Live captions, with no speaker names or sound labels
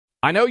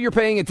I know you're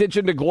paying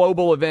attention to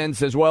global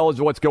events as well as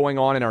what's going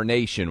on in our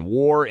nation.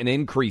 War and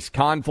increased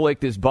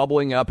conflict is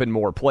bubbling up in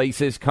more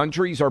places.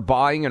 Countries are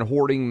buying and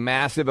hoarding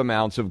massive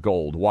amounts of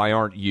gold. Why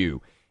aren't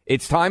you?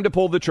 It's time to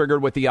pull the trigger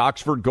with the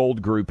Oxford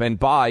Gold Group and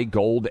buy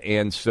gold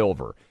and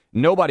silver.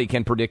 Nobody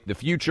can predict the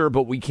future,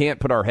 but we can't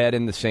put our head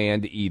in the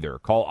sand either.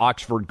 Call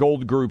Oxford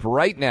Gold Group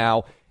right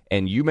now,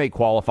 and you may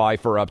qualify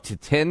for up to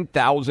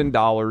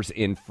 $10,000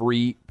 in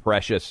free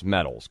precious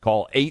metals.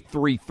 Call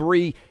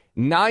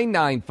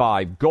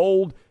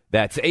 833-995-GOLD.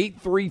 That's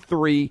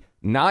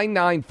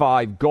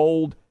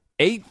 833-995-GOLD,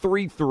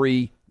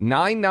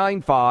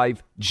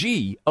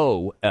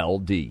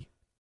 833-995-GOLD.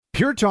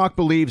 Pure Talk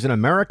believes in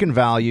American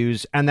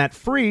values and that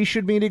free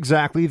should mean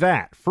exactly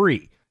that,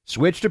 free.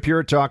 Switch to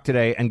Pure Talk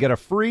today and get a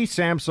free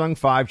Samsung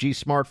 5G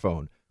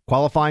smartphone.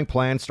 Qualifying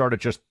plans start at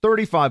just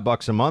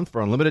 $35 a month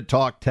for unlimited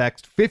talk,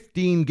 text,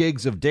 15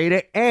 gigs of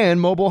data, and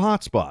mobile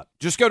hotspot.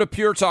 Just go to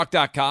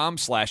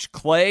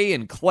puretalk.com/Clay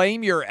and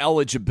claim your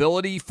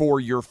eligibility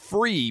for your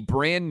free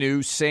brand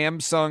new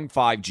Samsung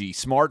 5G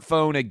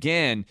smartphone.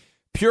 Again,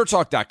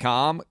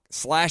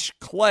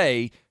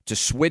 puretalk.com/Clay to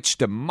switch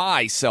to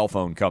my cell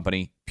phone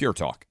company, Pure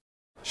Talk.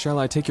 Shall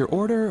I take your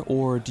order,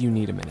 or do you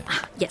need a minute?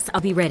 Yes,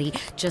 I'll be ready.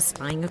 Just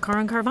buying a car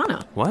on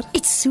Carvana. What?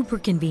 It's super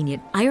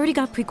convenient. I already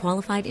got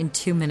pre-qualified in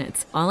 2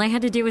 minutes. All I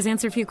had to do was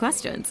answer a few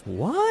questions.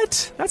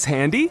 What? That's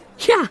handy.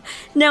 Yeah,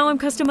 now I'm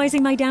customizing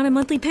my down and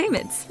monthly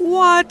payments.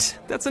 What?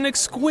 That's an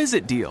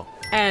exquisite deal.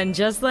 And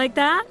just like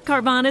that,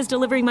 Carvana's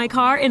delivering my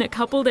car in a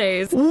couple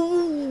days.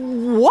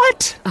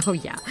 What? Oh,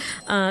 yeah.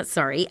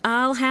 Sorry,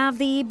 I'll have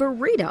the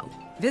burrito.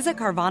 Visit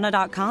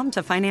Carvana.com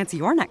to finance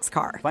your next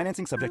car.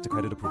 Financing subject to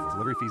credit approval.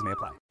 Delivery fees may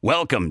apply.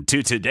 Welcome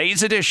to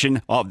today's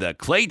edition of the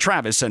Clay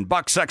Travis and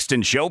Buck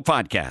Sexton Show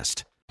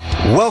podcast.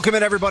 Welcome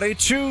in, everybody,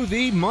 to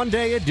the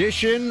Monday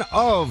edition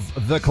of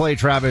the Clay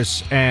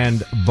Travis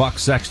and Buck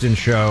Sexton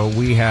Show.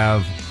 We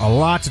have a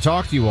lot to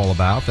talk to you all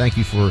about. Thank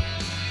you for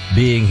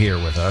being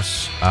here with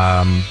us.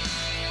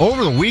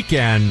 Over the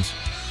weekend,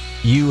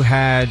 you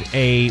had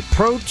a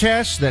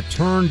protest that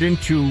turned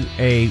into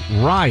a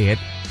riot.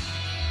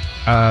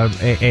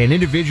 An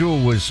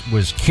individual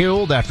was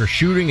killed after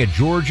shooting at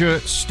Georgia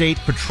State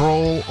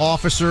Patrol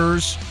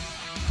officers.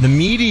 The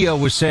media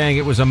was saying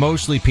it was a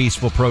mostly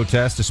peaceful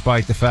protest,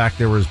 despite the fact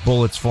there were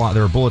bullets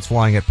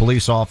flying at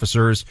police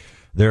officers.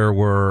 There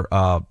were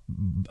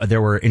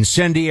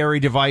incendiary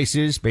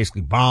devices,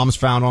 basically bombs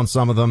found on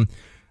some of them,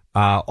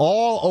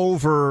 all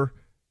over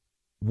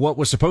what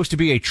was supposed to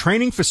be a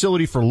training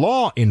facility for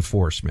law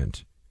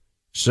enforcement.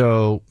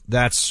 So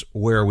that's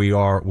where we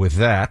are with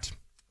that.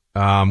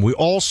 We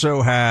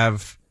also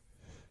have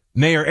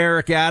Mayor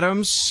Eric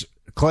Adams.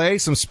 Clay,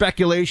 some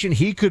speculation.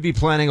 He could be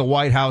planning a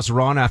White House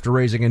run after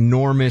raising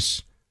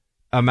enormous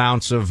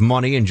amounts of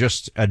money in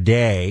just a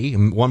day,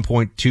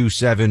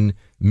 $1.27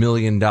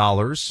 million,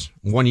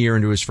 1 year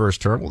into his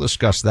first term. We'll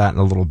discuss that in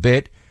a little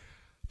bit.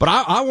 But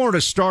I wanted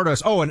to start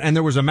us. Oh, and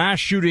there was a mass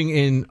shooting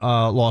in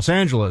Los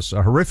Angeles,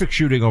 a horrific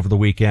shooting over the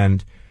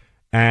weekend.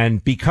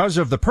 And because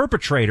of the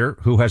perpetrator,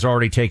 who has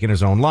already taken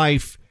his own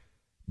life,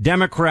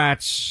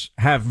 Democrats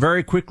have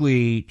very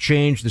quickly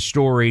changed the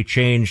story,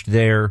 changed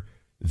their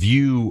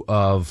view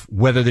of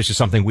whether this is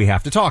something we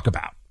have to talk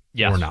about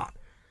or not.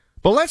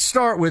 But let's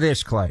start with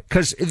this, Clay,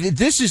 because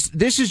this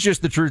is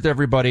just the truth,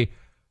 everybody.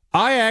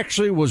 I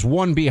actually was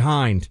one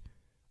behind.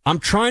 I'm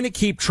trying to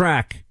keep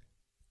track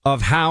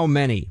of how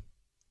many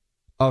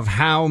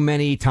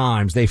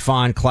times they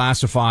find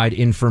classified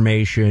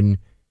information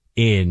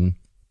in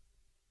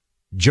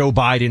Joe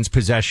Biden's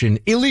possession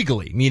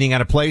illegally, meaning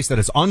at a place that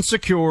is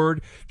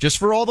unsecured, just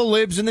for all the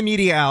libs in the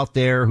media out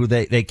there who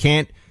they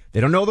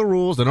don't know the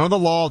rules, they don't know the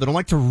law, they don't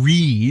like to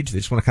read, they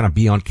just want to kind of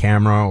be on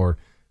camera or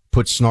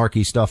put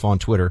snarky stuff on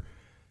Twitter.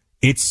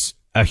 It's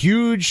a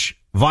huge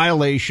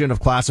violation of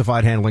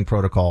classified handling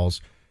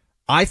protocols.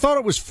 I thought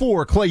it was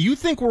 4. Clay, you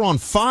think we're on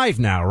 5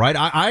 now, right?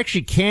 I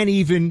actually can't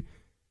even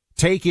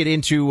take it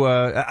into,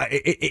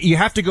 you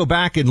have to go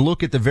back and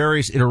look at the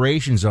various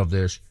iterations of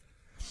this.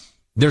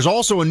 There's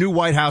also a new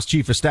White House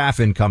chief of staff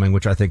incoming,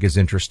 which I think is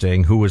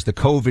interesting, who was the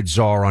COVID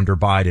czar under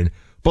Biden.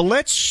 But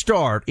let's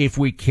start, if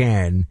we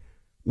can,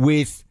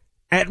 with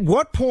at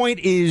what point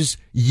is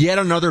yet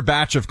another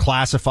batch of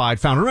classified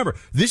found? Remember,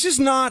 this is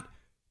not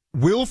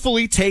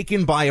willfully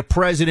taken by a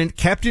president,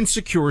 kept in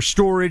secure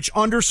storage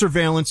under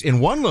surveillance in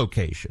one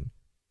location.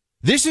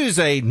 This is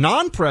a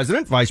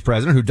non-president, vice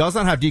president, who does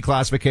not have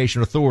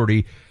declassification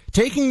authority,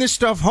 taking this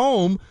stuff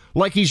home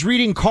like he's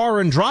reading Car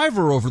and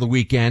Driver over the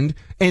weekend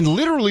and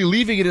literally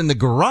leaving it in the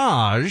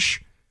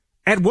garage.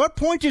 At what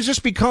point does this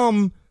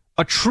become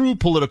a true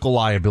political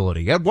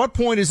liability? At what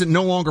point is it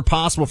no longer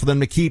possible for them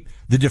to keep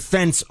the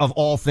defense of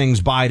all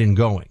things Biden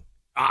going?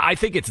 I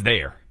think it's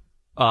there.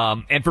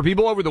 And for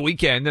people over the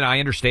weekend, and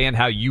I understand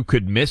how you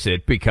could miss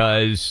it,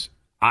 because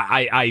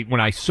I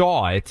when I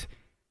saw it,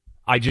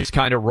 I just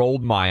kind of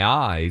rolled my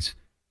eyes.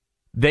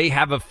 They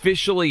have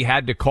officially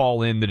had to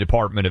call in the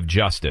Department of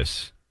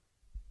Justice.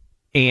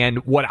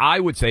 And what I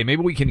would say,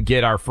 maybe we can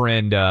get our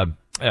friend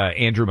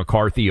Andrew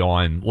McCarthy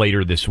on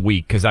later this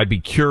week because I'd be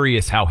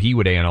curious how he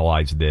would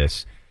analyze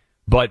this.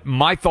 But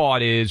my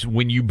thought is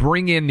when you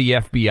bring in the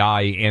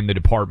FBI and the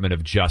Department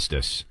of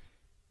Justice,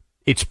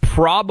 it's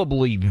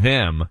probably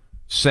them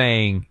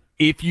saying,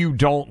 if you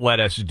don't let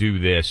us do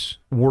this,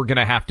 we're going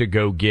to have to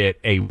go get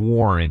a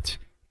warrant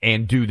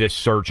and do this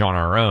search on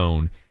our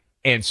own.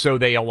 And so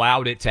they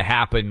allowed it to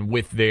happen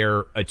with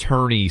their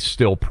attorneys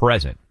still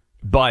present.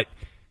 But,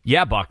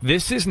 yeah, Buck,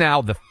 this is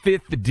now the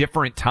 5th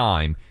different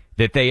time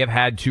that they have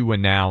had to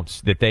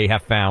announce that they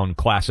have found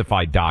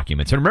classified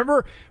documents. And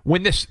remember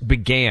when this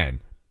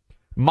began,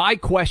 my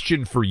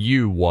question for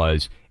you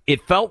was,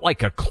 it felt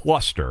like a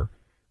cluster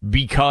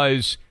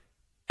because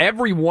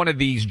every one of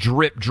these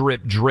drip,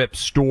 drip, drip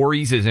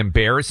stories is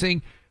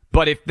embarrassing.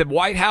 But if the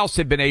White House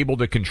had been able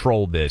to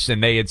control this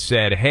and they had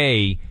said,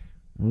 hey,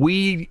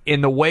 we,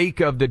 in the wake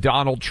of the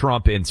Donald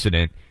Trump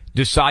incident,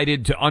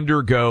 decided to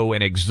undergo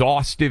an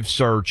exhaustive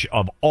search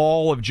of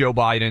all of Joe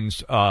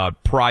Biden's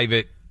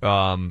private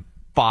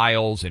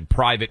files and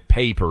private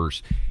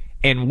papers,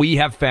 and we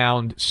have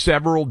found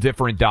several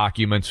different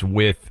documents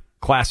with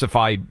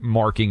classified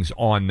markings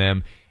on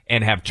them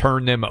and have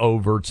turned them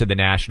over to the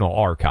National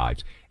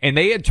Archives. And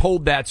they had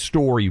told that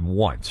story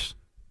once.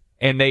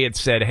 And they had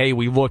said, hey,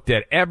 we looked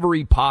at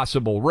every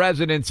possible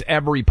residence,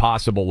 every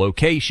possible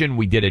location.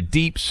 We did a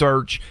deep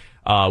search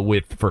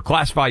for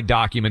classified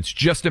documents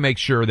just to make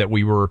sure that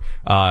we were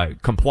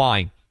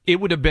complying.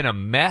 It would have been a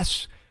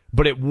mess,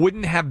 but it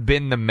wouldn't have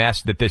been the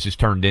mess that this has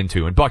turned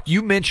into. And, Buck,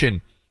 you mentioned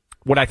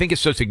what I think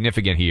is so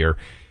significant here.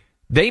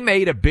 They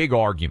made a big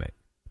argument,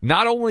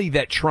 not only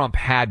that Trump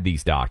had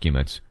these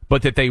documents,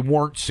 but that they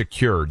weren't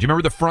secured. Do you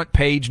remember the front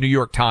page New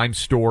York Times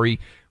story?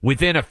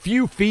 Within a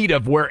few feet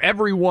of where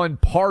everyone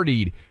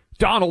partied,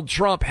 Donald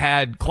Trump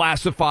had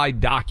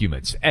classified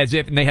documents, as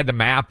if, and they had the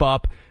map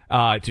up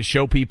to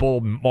show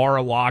people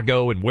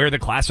Mar-a-Lago and where the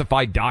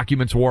classified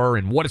documents were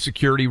and what a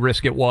security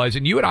risk it was.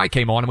 And you and I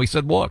came on and we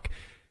said, look,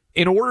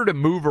 in order to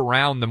move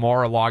around the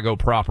Mar-a-Lago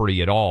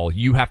property at all,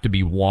 you have to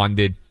be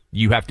wanded.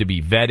 You have to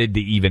be vetted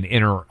to even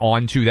enter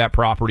onto that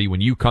property.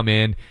 When you come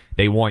in,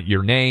 they want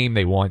your name,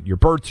 they want your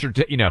birth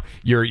certificate,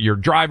 your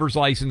driver's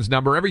license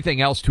number,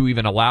 everything else to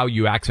even allow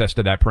you access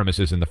to that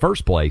premises in the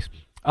first place.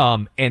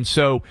 And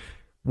so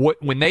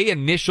when they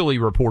initially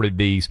reported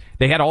these,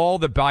 they had all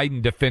the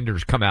Biden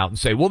defenders come out and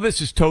say, well, this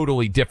is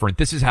totally different.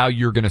 This is how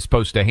you're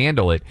supposed to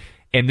handle it.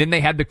 And then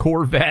they had the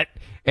Corvette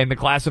and the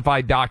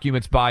classified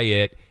documents by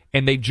it.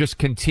 And they just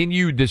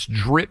continued this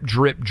drip,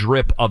 drip,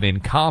 drip of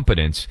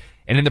incompetence.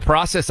 And in the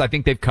process, I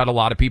think they've cut a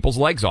lot of people's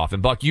legs off.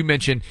 And Buck, you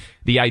mentioned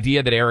the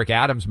idea that Eric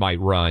Adams might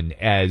run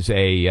as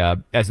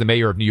the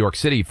mayor of New York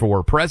City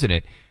for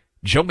president.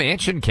 Joe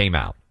Manchin came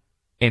out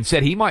and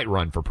said he might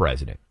run for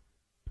president.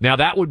 Now,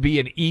 that would be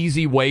an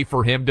easy way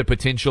for him to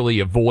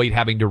potentially avoid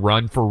having to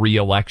run for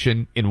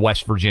re-election in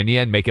West Virginia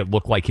and make it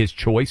look like his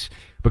choice,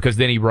 because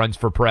then he runs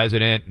for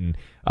president,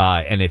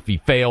 and if he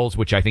fails,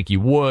 which I think he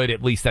would,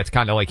 at least that's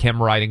kind of like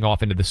him riding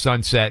off into the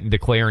sunset and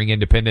declaring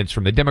independence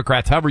from the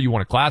Democrats, however you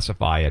want to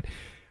classify it.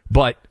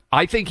 But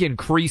I think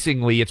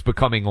increasingly it's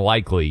becoming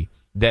likely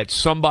that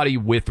somebody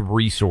with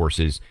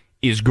resources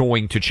is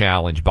going to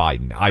challenge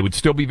Biden. I would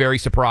still be very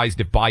surprised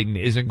if Biden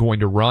isn't going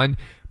to run,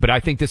 but I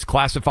think this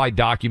classified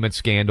document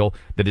scandal,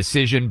 the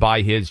decision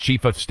by his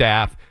chief of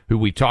staff, who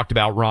we talked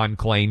about, Ron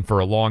Klain, for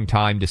a long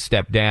time, to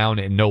step down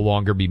and no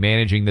longer be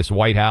managing this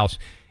White House,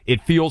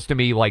 it feels to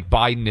me like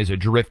Biden is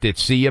adrift at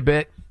sea a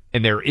bit,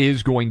 and there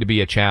is going to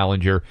be a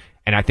challenger,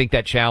 and I think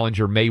that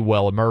challenger may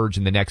well emerge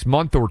in the next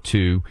month or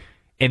two,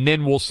 and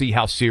then we'll see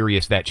how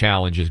serious that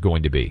challenge is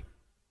going to be.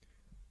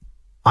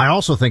 I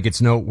also think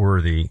it's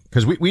noteworthy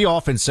because we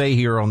often say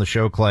here on the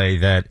show, Clay,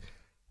 that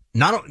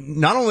not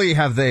only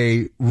have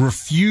they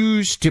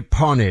refused to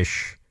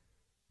punish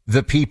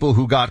the people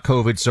who got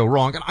COVID so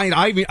wrong, and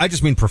I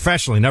just mean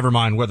professionally, never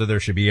mind whether there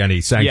should be any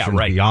sanctions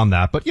beyond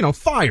that, but,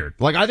 fired.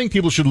 Like, I think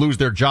people should lose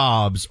their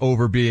jobs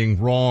over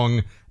being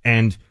wrong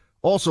and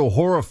also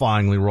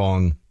horrifyingly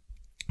wrong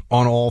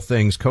on all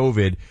things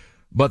COVID.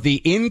 But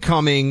the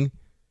incoming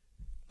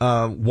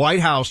White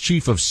House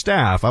chief of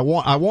staff, I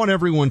want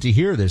everyone to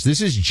hear this.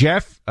 This is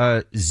Jeff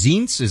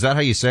Zients. Is that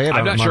how you say it?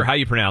 I'm not sure how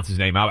you pronounce his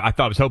name. I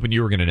was hoping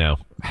you were going to know.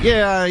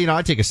 Yeah,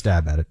 I take a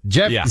stab at it.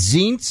 Jeff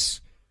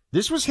Zients.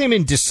 This was him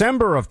in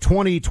December of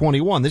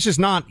 2021. This is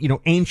not,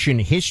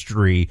 ancient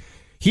history.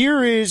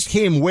 Here is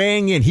him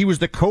weighing in. He was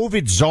the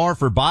COVID czar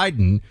for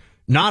Biden,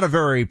 not a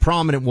very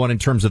prominent one in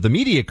terms of the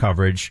media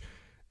coverage.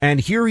 And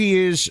here he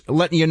is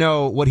letting you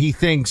know what he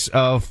thinks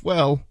of,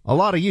 a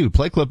lot of you.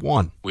 Play clip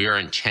 1. We are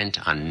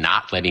intent on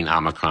not letting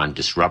Omicron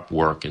disrupt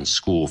work and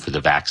school for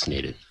the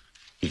vaccinated.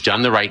 You've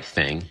done the right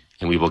thing,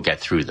 and we will get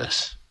through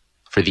this.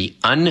 For the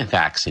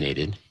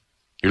unvaccinated,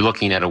 you're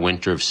looking at a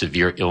winter of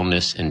severe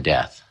illness and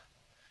death.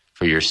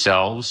 For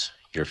yourselves,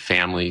 your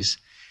families,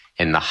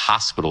 and the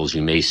hospitals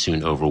you may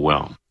soon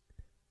overwhelm.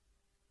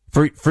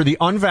 For the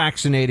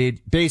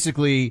unvaccinated,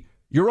 basically,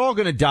 you're all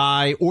going to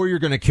die, or you're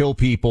going to kill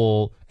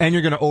people, and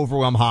you're going to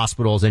overwhelm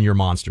hospitals, and you're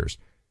monsters.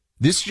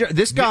 This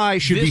guy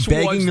should be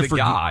begging the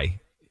guy.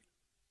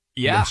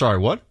 Yeah. I'm sorry,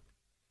 what?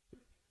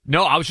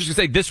 No, I was just going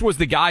to say, this was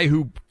the guy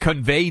who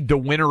conveyed the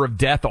winner of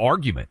death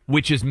argument,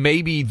 which is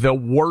maybe the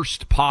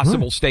worst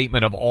possible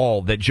statement of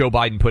all that Joe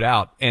Biden put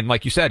out. And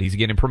like you said, he's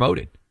getting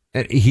promoted.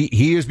 And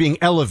he is being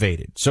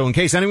elevated. So in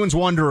case anyone's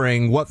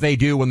wondering what they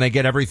do when they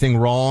get everything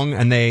wrong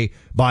and they,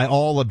 by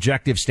all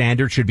objective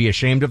standards, should be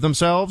ashamed of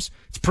themselves,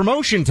 it's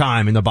promotion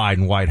time in the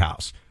Biden White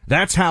House.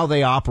 That's how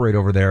they operate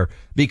over there,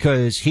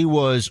 because he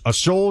was a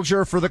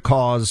soldier for the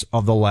cause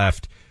of the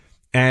left.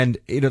 And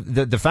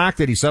the fact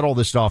that he said all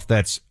this stuff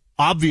that's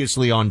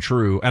obviously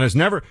untrue and has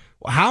never,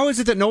 how is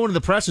it that no one in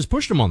the press has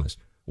pushed him on this?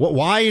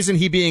 Why isn't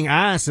he being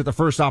asked at the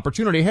first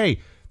opportunity, hey,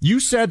 you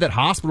said that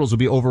hospitals would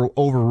be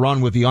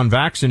overrun with the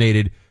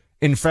unvaccinated.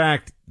 In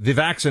fact, the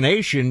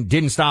vaccination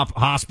didn't stop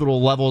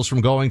hospital levels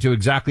from going to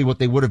exactly what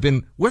they would have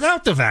been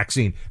without the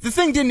vaccine. The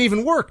thing didn't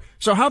even work.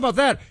 So how about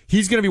that?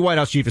 He's going to be White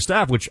House Chief of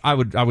Staff, which I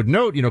would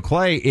note,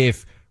 Clay,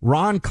 if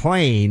Ron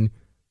Klain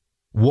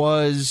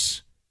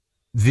was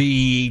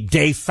the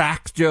de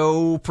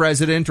facto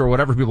president or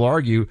whatever people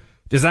argue,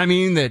 does that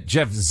mean that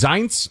Jeff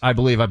Zients, I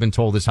believe I've been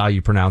told is how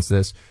you pronounce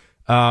this,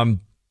 does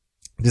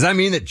that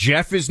mean that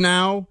Jeff is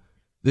now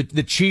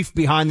the chief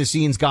behind the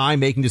scenes guy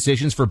making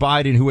decisions for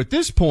Biden, who at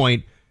this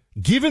point,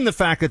 given the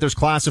fact that there's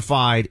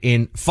classified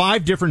in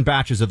 5 different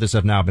batches of this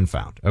have now been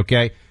found,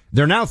 okay?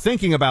 They're now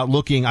thinking about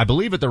looking, I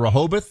believe, at the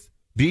Rehoboth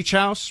Beach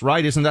House,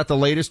 right? Isn't that the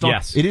latest?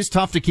 Yes. It is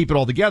tough to keep it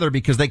all together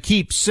because they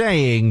keep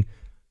saying,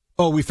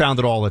 oh, we found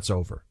it all, it's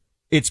over.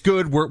 It's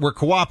good, we're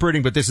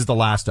cooperating, but this is the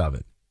last of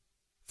it.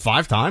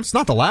 5 times? It's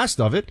not the last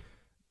of it.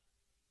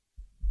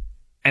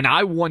 And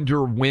I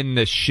wonder when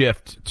the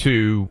shift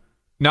to,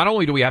 not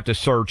only do we have to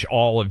search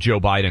all of Joe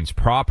Biden's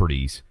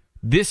properties,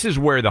 this is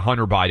where the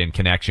Hunter Biden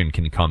connection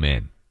can come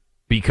in.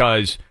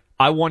 Because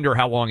I wonder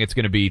how long it's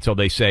going to be till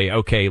they say,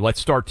 okay, let's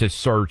start to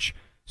search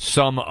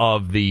some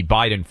of the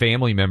Biden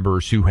family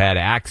members who had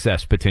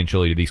access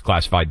potentially to these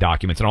classified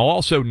documents. And I'll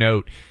also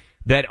note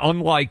that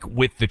unlike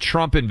with the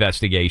Trump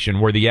investigation,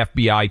 where the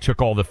FBI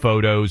took all the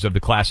photos of the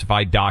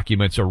classified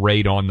documents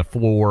arrayed on the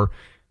floor,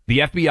 the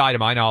FBI, to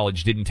my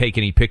knowledge, didn't take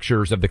any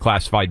pictures of the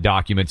classified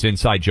documents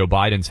inside Joe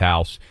Biden's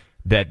house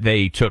that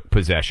they took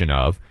possession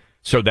of.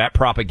 So that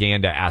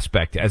propaganda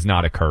aspect has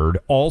not occurred.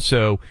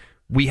 Also,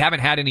 we haven't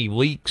had any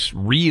leaks,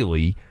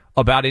 really,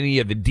 about any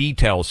of the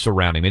details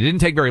surrounding it. It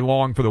didn't take very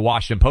long for the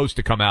Washington Post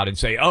to come out and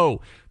say, oh,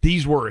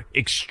 these were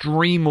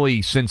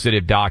extremely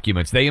sensitive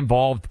documents. They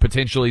involved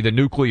potentially the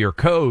nuclear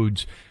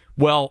codes.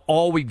 Well,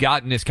 all we've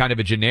gotten is kind of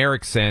a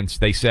generic sense.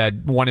 They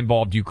said one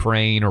involved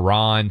Ukraine,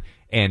 Iran,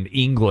 and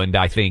England,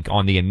 I think,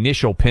 on the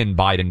initial Penn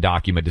Biden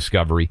document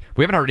discovery.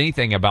 We haven't heard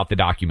anything about the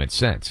documents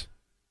since.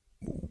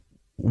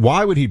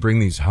 Why would he bring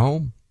these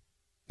home?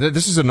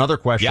 This is another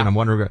question. Yeah. I'm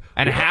wondering.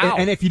 And how?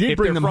 And if you did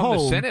bring them from home,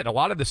 the Senate, a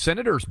lot of the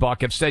senators,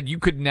 Buck, have said you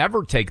could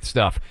never take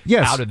stuff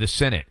yes. out of the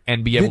Senate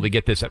and be able to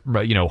get this,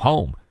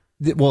 home.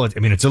 Well, I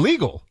mean, it's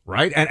illegal,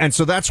 right? And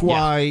so that's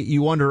why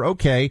you wonder,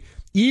 okay,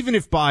 even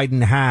if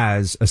Biden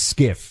has a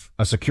SCIF,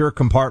 a secure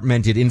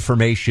compartmented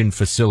information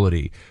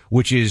facility,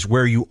 which is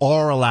where you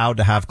are allowed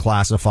to have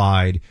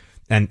classified.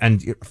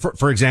 And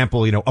for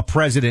example, the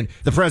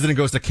president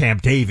goes to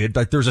Camp David,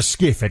 like there's a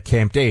SCIF at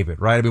Camp David,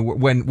 right? I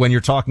mean, when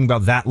you're talking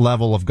about that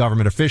level of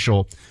government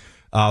official,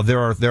 there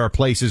are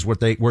places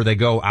where they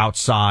go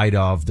outside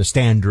of the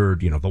standard,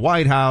 the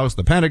White House,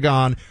 the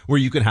Pentagon, where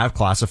you can have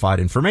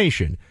classified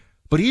information.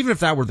 But even if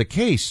that were the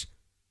case,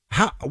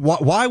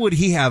 why would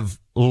he have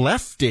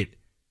left it?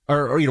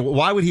 Or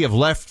why would he have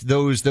left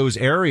those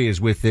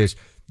areas with this?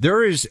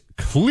 There is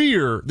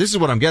clear, this is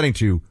what I'm getting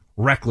to,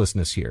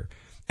 recklessness here.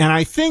 And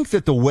I think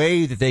that the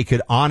way that they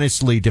could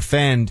honestly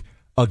defend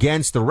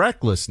against the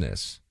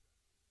recklessness,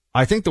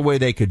 I think the way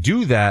they could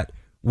do that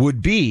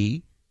would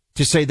be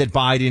to say that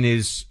Biden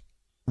is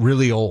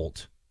really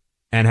old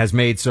and has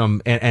made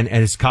some, and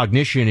his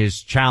cognition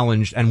is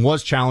challenged and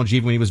was challenged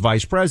even when he was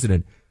vice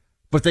president.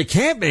 But they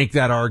can't make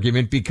that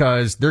argument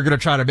because they're going to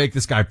try to make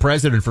this guy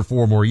president for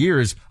 4 more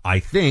years. I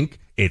think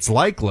it's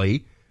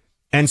likely.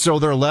 And so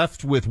they're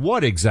left with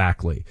what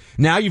exactly?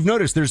 Now you've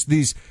noticed there's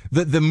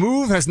the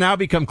move has now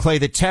become, Clay,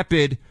 the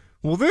tepid,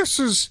 well, this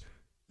is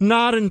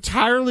not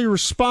entirely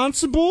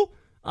responsible.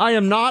 I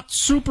am not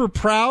super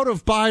proud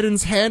of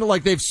Biden's handle.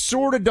 Like they've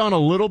sort of done a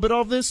little bit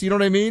of this, you know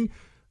what I mean?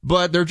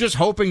 But they're just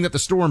hoping that the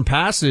storm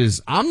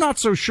passes. I'm not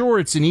so sure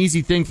it's an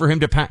easy thing for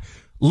him to pass.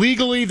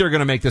 Legally, they're going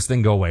to make this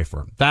thing go away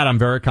for him. That I'm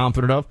very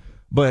confident of.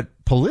 But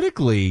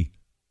politically,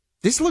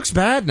 this looks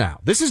bad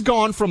now. This has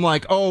gone from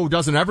like, oh,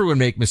 doesn't everyone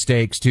make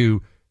mistakes,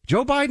 to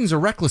Joe Biden's a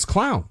reckless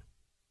clown.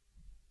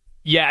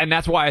 Yeah, and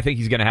that's why I think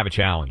he's going to have a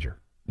challenger.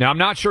 Now, I'm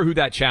not sure who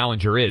that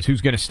challenger is,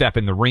 who's going to step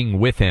in the ring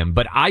with him,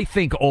 but I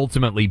think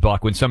ultimately,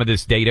 Buck, when some of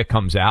this data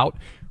comes out,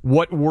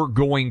 what we're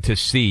going to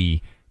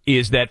see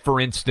is that, for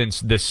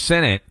instance, the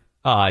Senate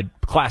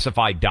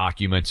classified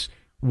documents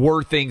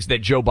were things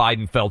that Joe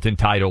Biden felt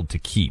entitled to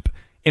keep.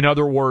 In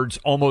other words,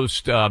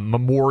 almost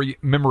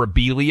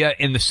memorabilia,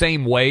 in the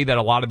same way that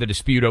a lot of the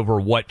dispute over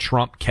what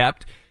Trump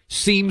kept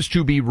seems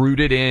to be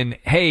rooted in,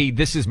 hey,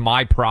 this is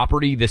my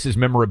property, this is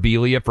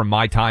memorabilia from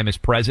my time as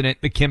president.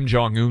 The Kim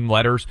Jong-un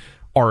letters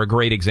are a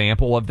great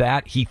example of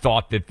that. He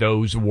thought that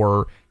those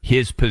were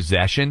his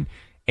possession.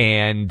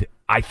 And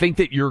I think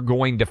that you're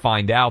going to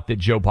find out that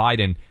Joe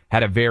Biden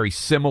had a very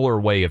similar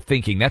way of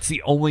thinking. That's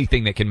the only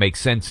thing that can make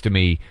sense to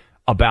me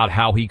about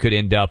how he could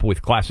end up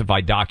with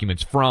classified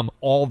documents from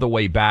all the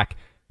way back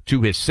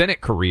to his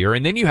Senate career.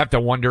 And then you have to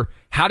wonder,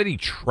 how did he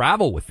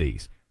travel with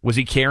these? Was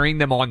he carrying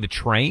them on the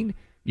train,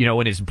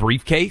 in his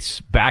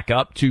briefcase back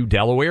up to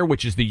Delaware,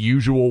 which is the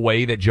usual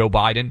way that Joe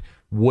Biden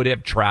would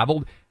have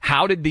traveled?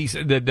 How did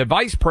the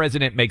vice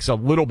president makes a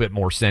little bit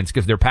more sense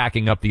because they're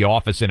packing up the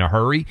office in a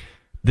hurry.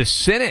 The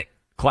Senate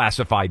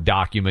classified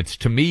documents,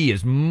 to me,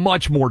 is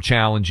much more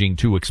challenging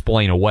to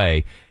explain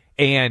away.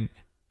 And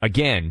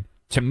again,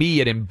 to me,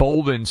 it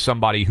emboldens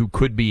somebody who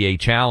could be a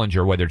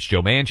challenger, whether it's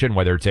Joe Manchin,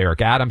 whether it's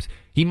Eric Adams.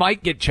 He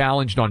might get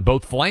challenged on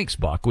both flanks,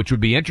 Buck, which would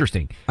be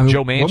interesting.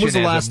 Joe Manchin. When was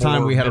the last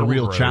time we had a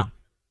real challenge?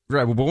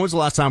 Right. Well, when was the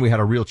last time we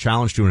had a real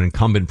challenge to an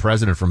incumbent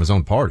president from his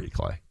own party,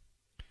 Clay?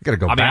 Got to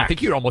go back. I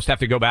think you'd almost have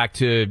to go back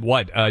to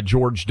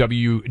George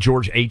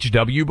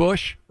H.W.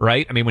 Bush,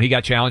 right? I mean, when he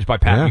got challenged by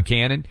Pat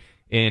Buchanan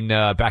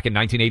back in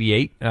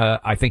 1988,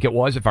 I think it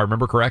was, if I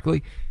remember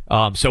correctly.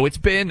 So it's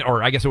been,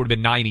 or I guess it would have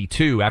been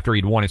 92 after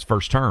he'd won his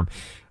first term.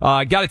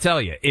 Got to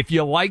tell you, if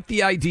you like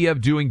the idea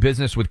of doing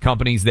business with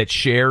companies that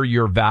share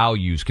your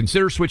values,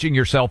 consider switching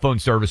your cell phone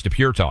service to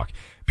Pure Talk.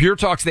 Pure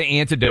Talk's the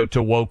antidote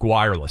to woke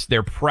wireless.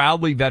 They're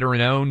proudly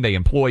veteran-owned. They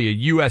employ a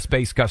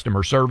U.S.-based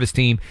customer service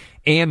team,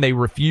 and they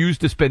refuse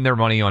to spend their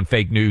money on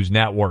fake news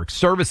networks.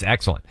 Service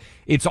excellent.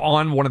 It's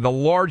on one of the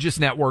largest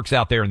networks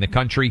out there in the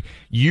country.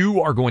 You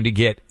are going to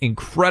get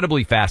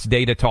incredibly fast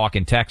data, talk,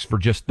 and text for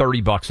just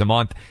 $30 a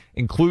month,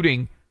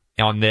 including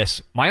on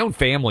this. My own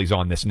family's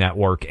on this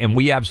network, and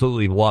we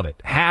absolutely love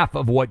it. Half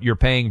of what you're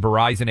paying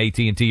Verizon,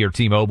 AT&T, or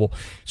T-Mobile.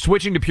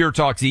 Switching to Pure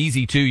Talk's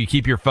easy, too. You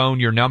keep your phone,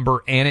 your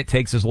number, and it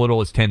takes as little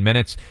as 10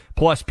 minutes.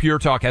 Plus, Pure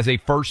Talk has a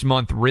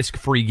first-month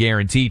risk-free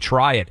guarantee.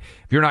 Try it.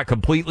 If you're not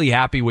completely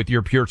happy with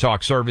your Pure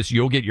Talk service,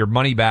 you'll get your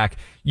money back.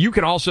 You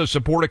can also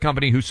support a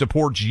company who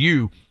supports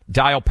you.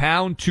 Dial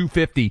pound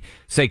 250,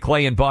 say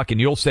Clay and Buck,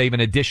 and you'll save an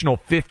additional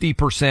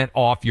 50%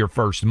 off your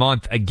first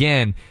month.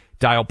 Again,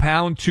 dial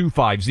pound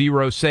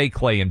 250, say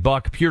Clay and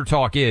Buck. Pure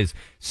Talk is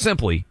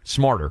simply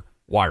smarter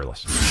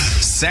wireless.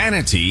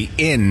 Sanity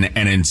in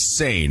an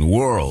insane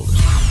world.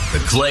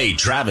 The Clay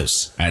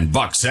Travis and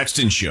Buck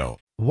Sexton Show.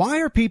 Why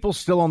are people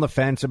still on the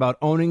fence about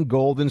owning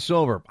gold and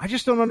silver? I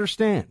just don't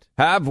understand.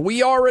 Have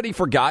we already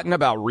forgotten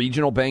about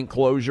regional bank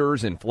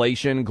closures,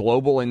 inflation,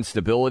 global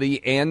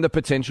instability, and the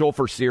potential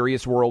for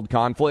serious world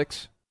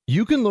conflicts?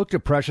 You can look to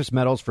precious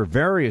metals for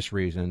various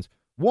reasons.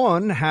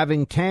 1,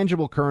 having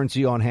tangible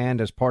currency on hand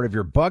as part of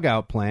your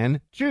bug-out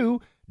plan. 2,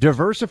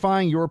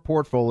 diversifying your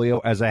portfolio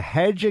as a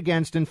hedge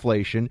against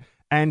inflation.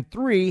 And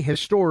 3,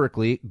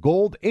 historically,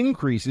 gold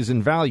increases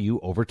in value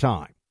over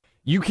time.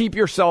 You keep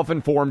yourself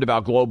informed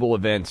about global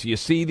events. You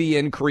see the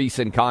increase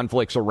in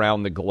conflicts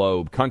around the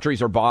globe.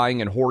 Countries are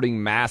buying and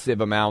hoarding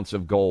massive amounts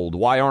of gold.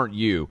 Why aren't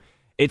you?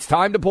 It's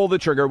time to pull the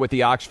trigger with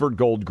the Oxford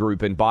Gold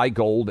Group and buy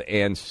gold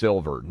and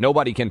silver.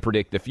 Nobody can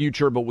predict the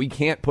future, but we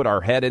can't put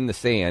our head in the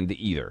sand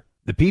either.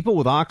 The people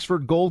with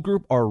Oxford Gold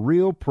Group are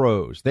real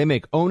pros. They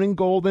make owning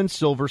gold and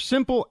silver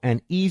simple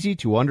and easy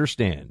to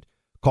understand.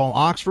 Call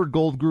Oxford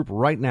Gold Group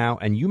right now,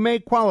 and you may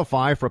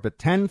qualify for up to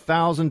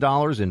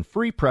 $10,000 in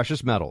free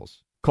precious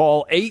metals.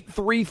 Call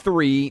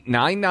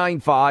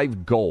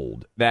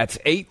 833-995-GOLD. That's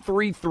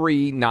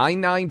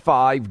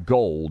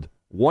 833-995-GOLD.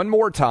 One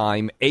more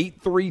time,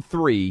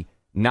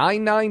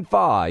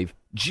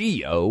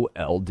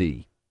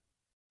 833-995-GOLD.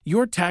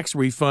 Your tax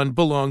refund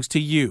belongs to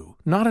you,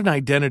 not an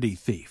identity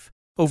thief.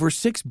 Over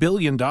 $6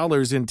 billion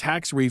in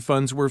tax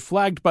refunds were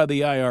flagged by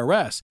the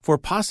IRS for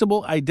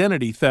possible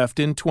identity theft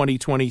in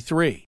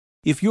 2023.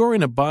 If you're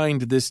in a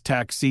bind this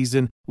tax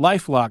season,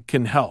 LifeLock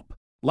can help.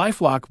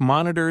 LifeLock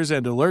monitors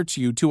and alerts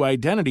you to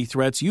identity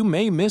threats you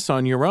may miss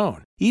on your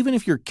own, even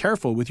if you're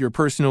careful with your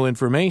personal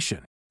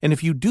information. And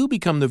if you do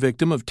become the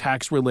victim of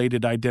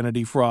tax-related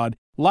identity fraud,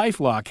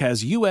 LifeLock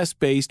has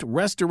U.S.-based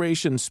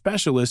restoration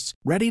specialists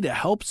ready to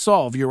help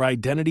solve your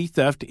identity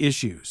theft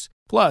issues.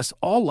 Plus,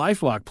 all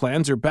LifeLock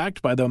plans are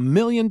backed by the $1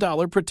 Million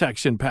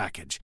Protection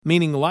Package,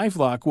 meaning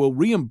LifeLock will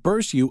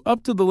reimburse you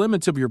up to the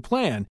limits of your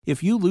plan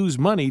if you lose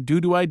money due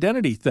to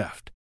identity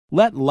theft.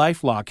 Let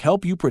LifeLock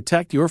help you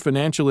protect your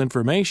financial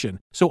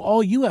information, so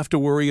all you have to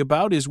worry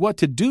about is what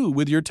to do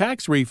with your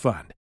tax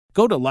refund.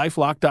 Go to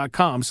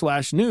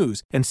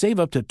LifeLock.com/news and save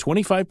up to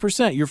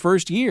 25% your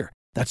first year.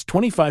 That's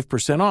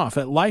 25% off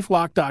at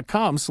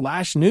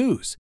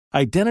LifeLock.com/news.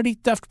 Identity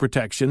theft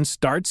protection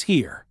starts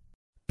here.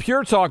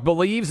 Pure Talk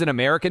believes in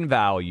American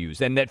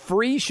values and that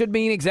free should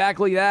mean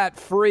exactly that,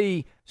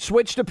 free.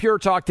 Switch to Pure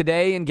Talk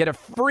today and get a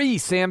free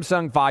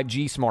Samsung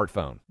 5G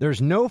smartphone.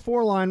 There's no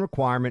 4-line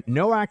requirement,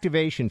 no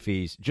activation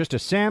fees, just a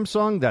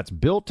Samsung that's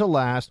built to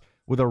last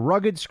with a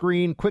rugged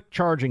screen,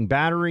 quick-charging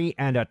battery,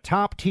 and a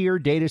top-tier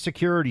data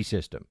security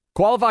system.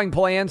 Qualifying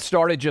plans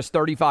start at just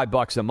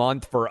 $35 a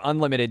month for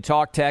unlimited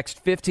talk,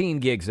 text, 15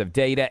 gigs of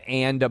data,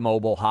 and a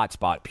mobile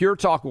hotspot. Pure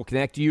Talk will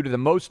connect you to the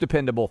most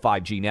dependable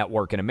 5G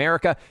network in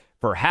America.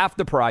 for half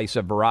the price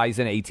of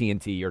Verizon,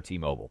 AT&T, or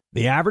T-Mobile.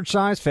 The average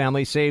size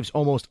family saves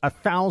almost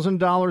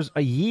 $1,000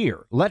 a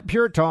year. Let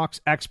Pure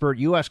Talk's expert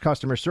U.S.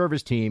 customer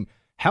service team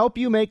help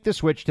you make the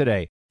switch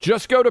today.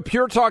 Just go to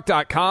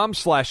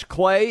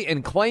puretalk.com/Clay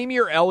and claim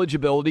your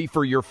eligibility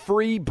for your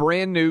free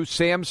brand new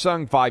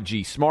Samsung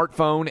 5G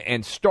smartphone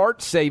and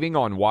start saving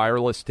on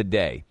wireless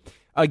today.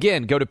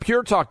 Again, go to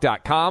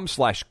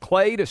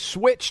puretalk.com/Clay to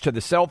switch to the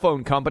cell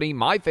phone company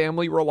my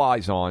family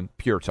relies on,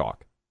 Pure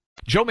Talk.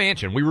 Joe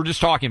Manchin, we were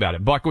just talking about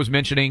it. Buck was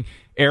mentioning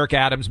Eric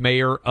Adams,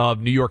 mayor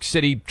of New York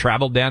City,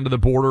 traveled down to the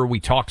border. We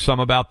talked some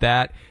about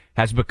that,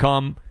 has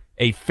become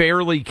a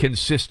fairly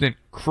consistent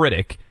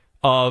critic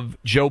of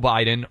Joe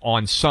Biden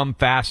on some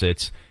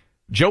facets.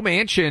 Joe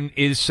Manchin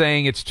is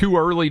saying it's too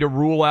early to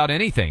rule out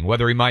anything,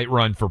 whether he might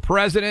run for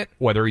president,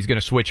 whether he's going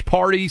to switch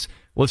parties.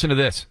 Listen to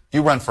this.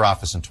 You run for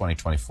office in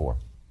 2024.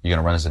 You going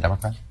to run as a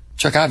Democrat?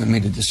 Chuck, I haven't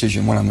made a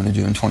decision what I'm going to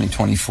do in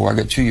 2024. I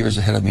got 2 years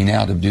ahead of me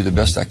now to do the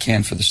best I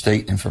can for the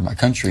state and for my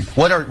country.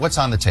 What's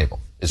on the table?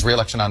 Is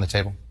re-election on the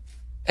table?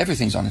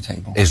 Everything's on the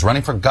table. Is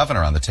running for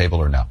governor on the table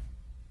or no?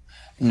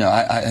 No,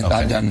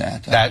 I've done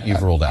that. That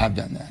you've ruled out? I've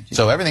done that. Yeah.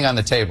 So everything on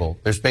the table,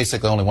 there's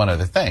basically only one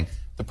other thing,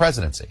 the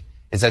presidency.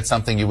 Is that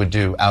something you would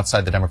do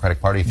outside the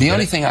Democratic Party? The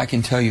only thing I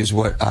can tell you is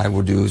what I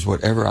will do is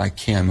whatever I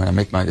can when I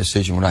make my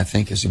decision, what I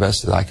think is the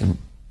best that I can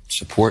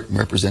support and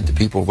represent the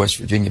people of West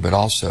Virginia, but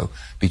also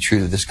be true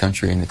to this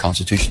country and the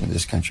Constitution of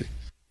this country.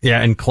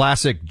 Yeah, in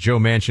classic Joe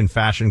Manchin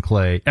fashion,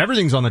 Clay,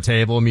 everything's on the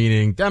table,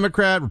 meaning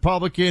Democrat,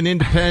 Republican,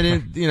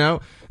 Independent,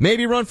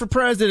 maybe run for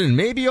president,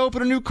 maybe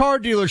open a new car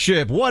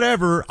dealership,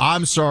 whatever.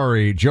 I'm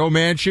sorry, Joe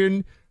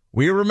Manchin.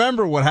 We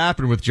remember what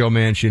happened with Joe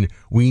Manchin.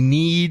 We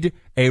need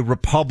a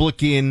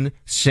Republican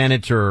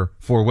senator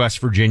for West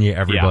Virginia,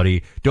 everybody. Yeah.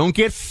 Don't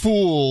get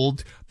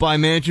fooled by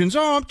Manchin's,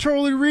 I'm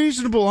totally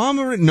reasonable.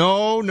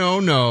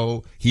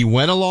 No. He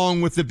went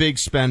along with the big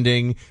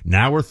spending.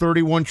 Now we're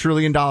 $31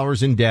 trillion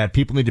in debt.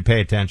 People need to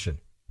pay attention.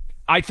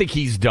 I think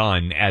he's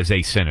done as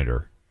a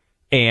senator.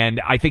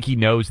 And I think he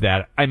knows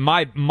that. And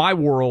my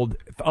world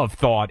of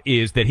thought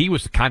is that he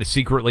was kind of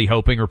secretly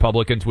hoping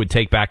Republicans would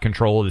take back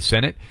control of the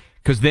Senate,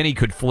 because then he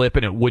could flip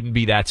and it wouldn't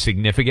be that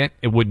significant.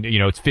 It wouldn't,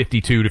 it's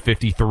 52 to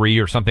 53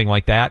 or something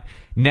like that.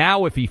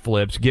 Now, if he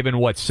flips, given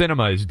what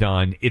Sinema has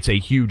done, it's a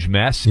huge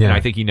mess. Yeah. And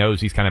I think he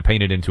knows he's kind of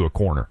painted into a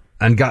corner.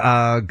 And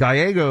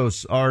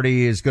Gallegos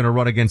already is going to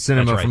run against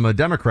Sinema from the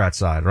Democrat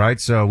side,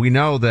 right? So we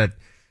know that,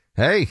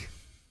 hey,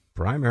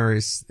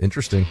 primaries,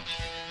 interesting.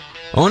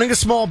 Owning a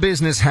small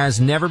business has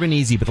never been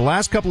easy, but the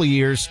last couple of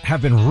years have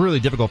been really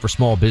difficult for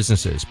small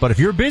businesses. But if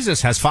your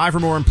business has 5 or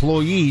more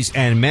employees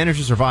and managed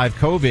to survive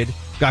COVID,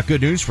 got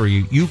good news for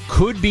you. You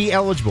could be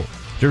eligible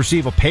to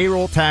receive a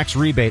payroll tax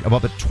rebate of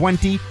up to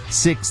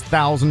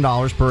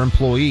 $26,000 per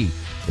employee.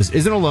 This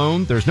isn't a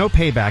loan. There's no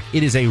payback.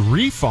 It is a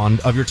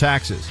refund of your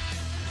taxes.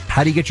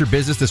 How do you get your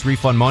business this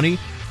refund money?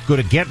 Go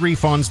to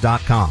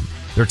getrefunds.com.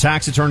 Their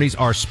tax attorneys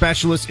are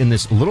specialists in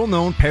this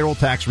little-known payroll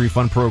tax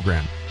refund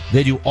program.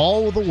 They do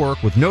all of the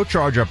work with no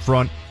charge up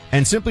front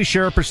and simply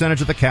share a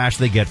percentage of the cash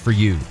they get for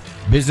you.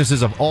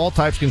 Businesses of all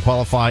types can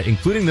qualify,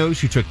 including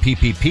those who took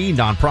PPP,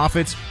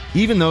 nonprofits,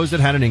 even those that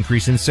had an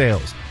increase in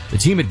sales. The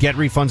team at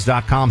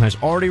GetRefunds.com has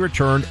already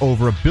returned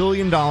over $1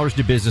 billion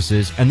to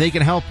businesses, and they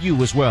can help you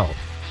as well.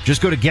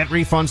 Just go to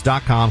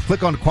GetRefunds.com,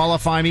 click on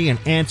Qualify Me, and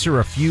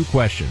answer a few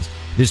questions.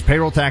 This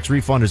payroll tax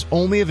refund is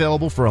only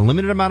available for a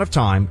limited amount of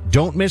time.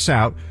 Don't miss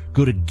out.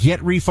 Go to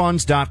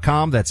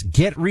GetRefunds.com. That's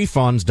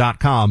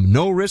GetRefunds.com.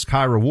 No risk,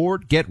 high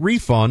reward.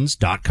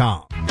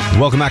 GetRefunds.com.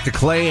 Welcome back to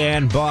Clay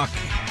and Buck.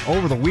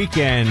 Over the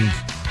weekend,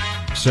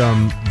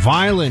 some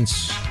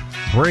violence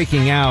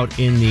breaking out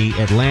in the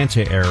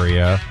Atlanta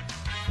area.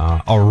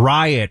 A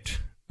riot.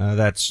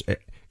 It's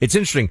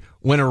interesting.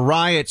 When a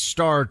riot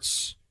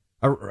starts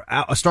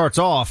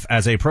off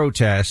as a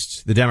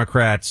protest, the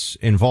Democrats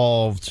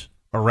involved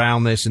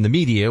around this in the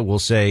media will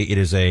say it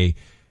is a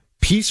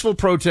peaceful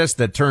protest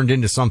that turned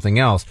into something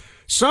else.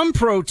 Some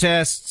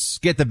protests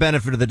get the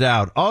benefit of the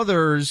doubt.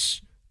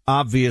 Others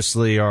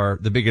obviously are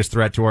the biggest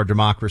threat to our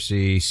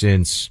democracy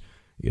since,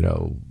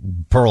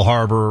 Pearl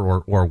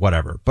Harbor or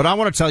whatever. But I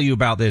want to tell you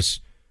about this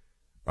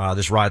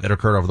riot that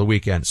occurred over the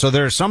weekend. So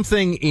there's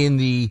something in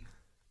the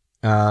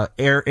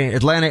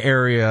Atlanta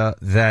area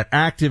that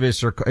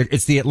activists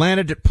it's the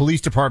Atlanta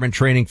Police Department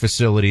training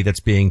facility that's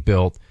being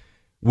built,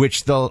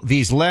 which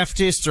these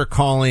leftists are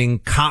calling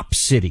Cop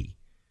City.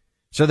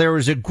 So there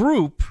was a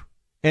group,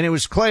 and it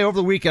was, Clay, over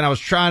the weekend, I was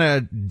trying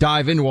to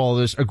dive into all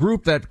this, a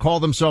group that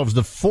called themselves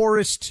the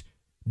Forest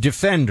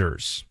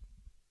Defenders,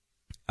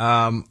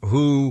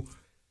 who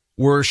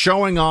were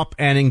showing up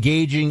and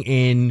engaging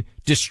in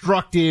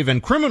destructive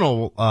and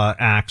criminal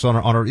acts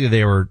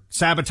they were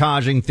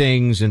sabotaging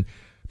things, and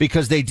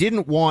because they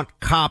didn't want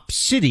Cop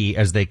City,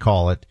 as they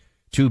call it,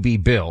 to be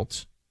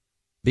built,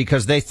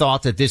 because they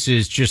thought that this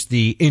is just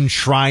the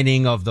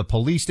enshrining of the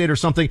police state or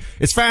something.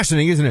 It's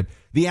fascinating, isn't it?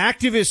 The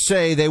activists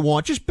say they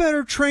want just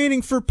better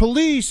training for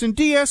police and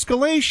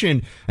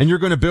de-escalation, and you're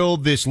going to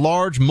build this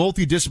large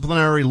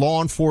multidisciplinary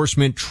law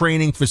enforcement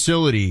training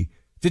facility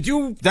to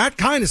do that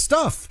kind of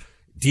stuff.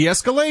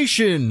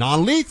 de-escalation,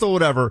 non-lethal,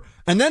 whatever.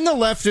 And then the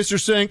leftists are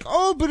saying,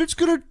 oh, but it's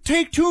going to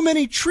take too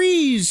many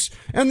trees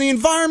and the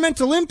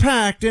environmental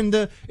impact and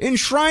the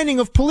enshrining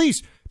of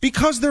police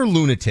because they're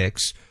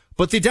lunatics.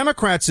 But the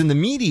Democrats in the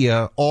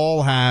media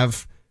all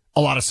have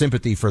a lot of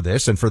sympathy for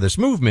this and for this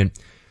movement.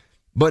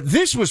 But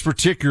this was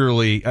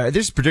particularly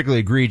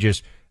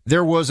egregious.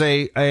 There was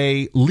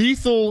a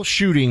lethal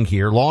shooting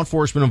here, law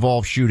enforcement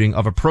involved shooting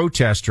of a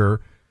protester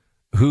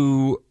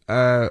who,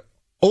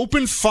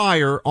 opened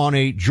fire on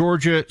a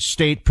Georgia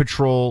State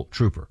Patrol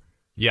trooper.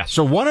 Yes.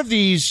 So one of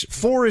these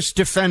forest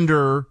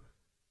defender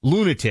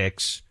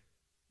lunatics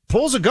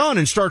pulls a gun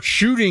and starts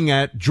shooting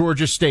at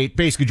Georgia State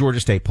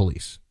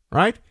police,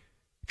 right?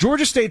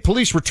 Georgia State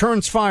police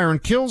returns fire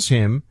and kills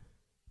him.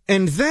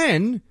 And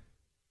then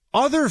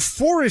other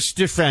forest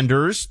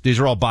defenders, these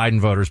are all Biden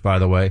voters, by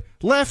the way,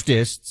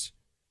 leftists,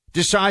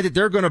 decide that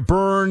they're going to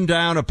burn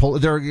down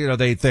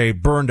they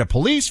burned a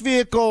police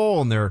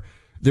vehicle and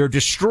they're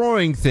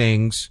destroying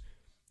things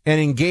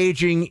and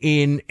engaging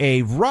in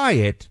a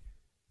riot.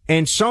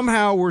 And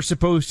somehow we're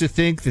supposed to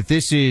think that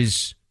this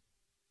is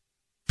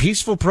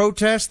peaceful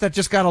protest that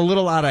just got a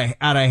little out of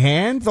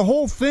hand. The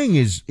whole thing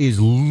is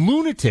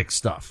lunatic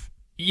stuff.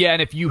 Yeah,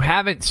 and if you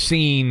haven't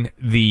seen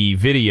the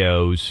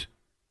videos,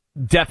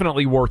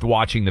 definitely worth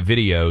watching the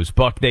videos.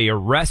 Buck, they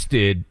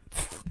arrested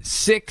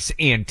 6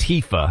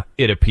 Antifa,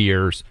 it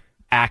appears,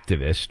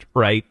 activists,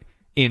 right?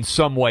 In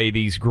some way,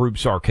 these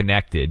groups are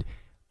connected.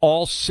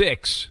 All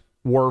 6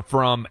 were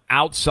from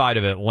outside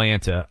of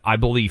Atlanta. I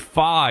believe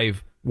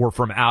 5 were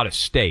from out of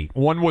state.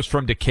 One was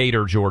from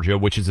Decatur, Georgia,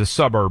 which is a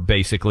suburb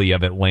basically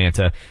of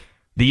Atlanta.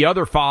 The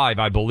other 5,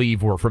 I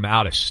believe, were from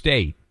out of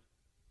state.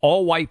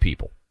 All white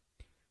people.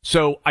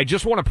 So I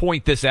just want to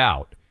point this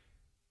out.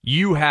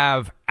 You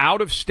have out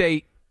of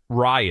state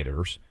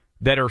rioters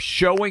that are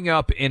showing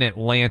up in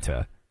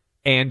Atlanta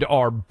and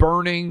are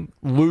burning,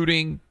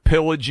 looting,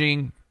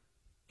 pillaging,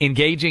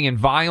 engaging in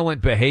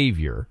violent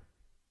behavior.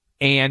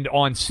 And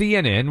on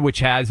CNN, which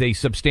has a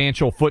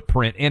substantial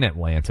footprint in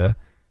Atlanta,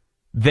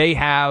 they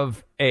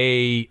have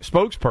a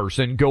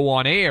spokesperson go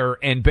on air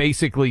and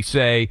basically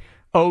say,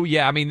 oh,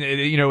 yeah, I mean,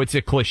 it's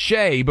a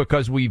cliche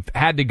because we've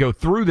had to go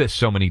through this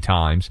so many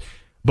times.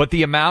 But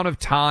the amount of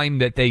time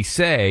that they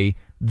say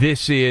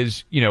this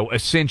is,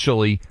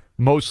 essentially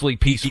mostly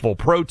peaceful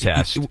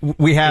protest.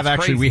 We have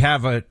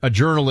a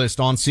journalist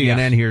on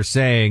CNN here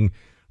saying,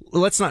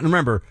 let's not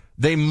remember,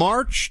 they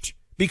marched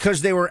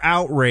because they were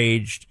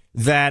outraged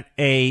that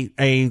a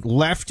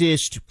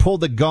leftist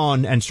pulled a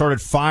gun and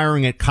started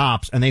firing at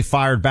cops and they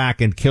fired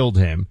back and killed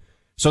him.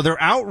 So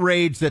they're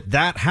outraged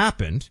that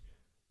happened.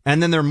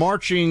 And then they're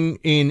marching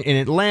in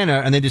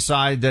Atlanta and they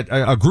decide that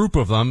a group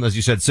of them, as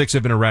you said, 6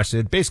 have been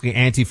arrested, basically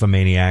Antifa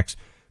maniacs.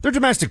 They're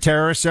domestic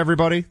terrorists,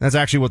 everybody. That's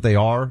actually what they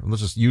are.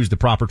 Let's just use the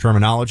proper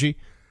terminology,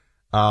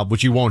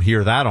 which you won't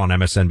hear that on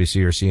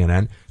MSNBC or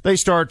CNN. They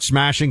start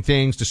smashing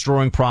things,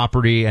 destroying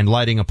property, and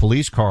lighting a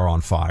police car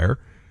on fire.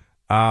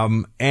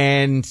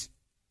 And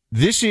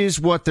this is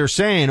what they're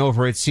saying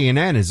over at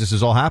CNN as this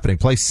is all happening.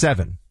 Play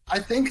 7. I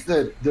think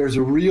that there's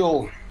a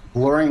real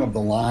blurring of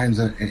the lines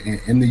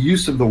in the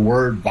use of the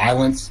word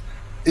violence.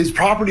 Is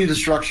property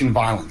destruction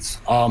violence?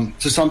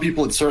 To some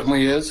people, it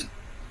certainly is.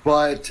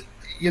 But,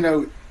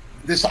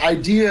 this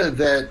idea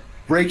that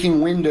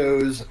breaking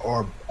windows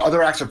or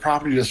other acts of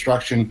property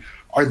destruction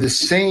are the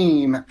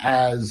same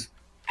as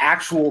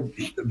actual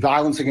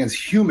violence against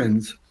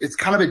humans, it's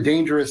kind of a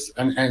dangerous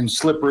and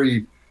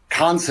slippery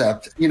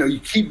concept. You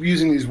keep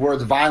using these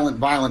words, violent,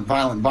 violent,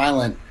 violent,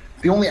 violent.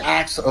 The only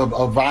acts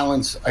of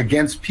violence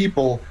against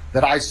people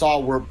that I saw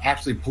were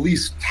actually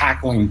police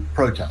tackling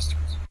protesters.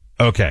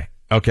 Okay.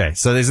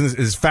 So this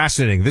is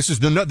fascinating. This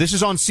is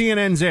on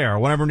CNN's air. I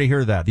want everyone to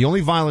hear that. The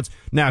only violence.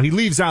 Now, he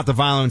leaves out the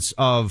violence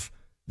of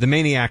the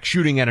maniac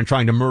shooting at and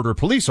trying to murder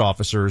police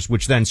officers,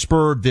 which then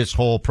spurred this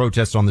whole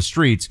protest on the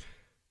streets.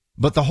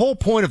 But the whole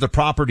point of the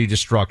property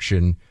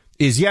destruction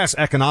is, yes,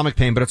 economic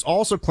pain, but it's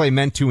also, Clay,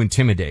 meant to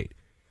intimidate.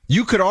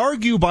 You could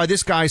argue by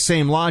this guy's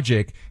same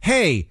logic,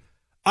 hey,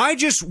 I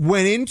just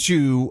went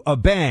into a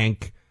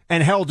bank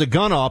and held a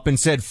gun up and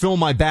said, fill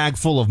my bag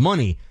full of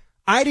money.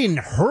 I didn't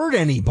hurt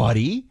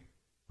anybody,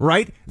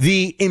 right?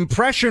 The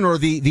impression or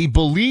the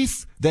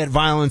belief that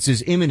violence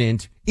is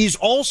imminent is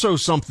also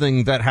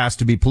something that has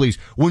to be policed.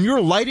 When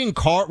you're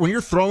when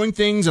you're throwing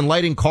things and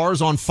lighting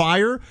cars on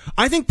fire,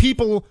 I think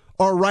people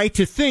are right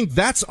to think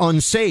that's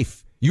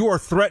unsafe. You are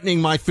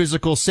threatening my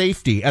physical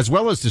safety as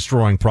well as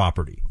destroying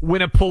property.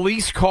 When a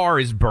police car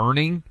is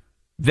burning,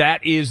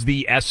 that is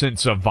the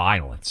essence of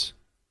violence.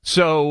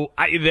 So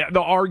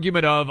the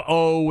argument of,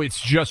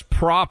 it's just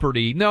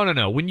property.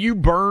 No. When you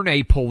burn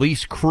a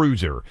police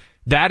cruiser,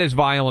 that is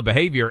violent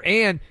behavior.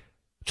 And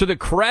to the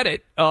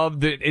credit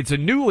of it's a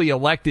newly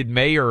elected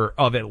mayor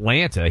of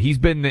Atlanta. He's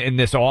been in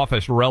this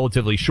office a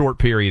relatively short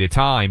period of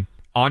time.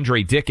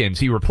 Andre Dickens.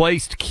 He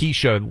replaced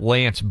Keisha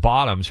Lance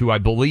Bottoms, who I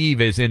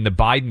believe is in the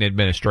Biden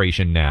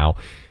administration now.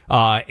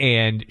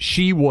 And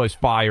she was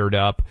fired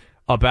up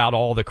about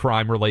all the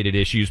crime-related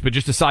issues, but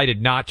just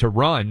decided not to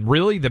run.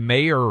 Really, the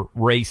mayor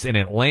race in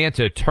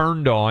Atlanta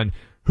turned on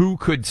who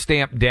could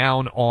stamp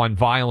down on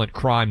violent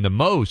crime the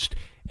most.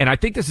 And I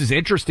think this is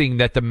interesting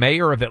that the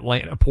mayor of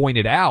Atlanta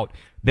pointed out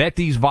that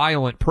these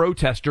violent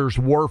protesters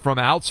were from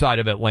outside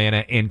of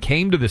Atlanta and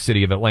came to the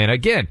city of Atlanta.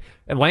 Again,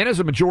 Atlanta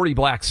is a majority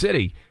black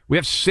city. We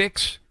have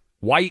 6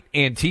 white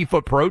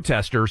Antifa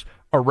protesters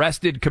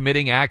arrested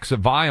committing acts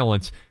of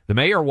violence. The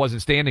mayor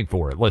wasn't standing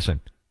for it.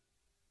 Listen.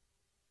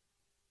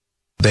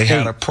 They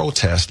had a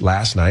protest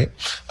last night,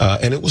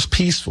 and it was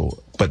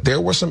peaceful. But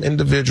there were some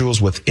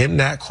individuals within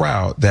that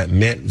crowd that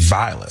meant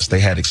violence.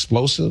 They had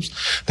explosives.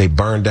 They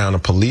burned down a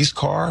police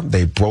car.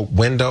 They broke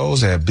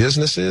windows at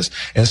businesses.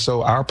 And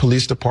so our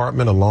police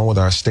department, along with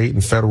our state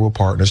and federal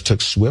partners,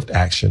 took swift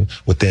action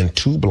within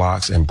 2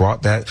 blocks and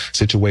brought that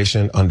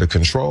situation under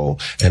control.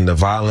 And the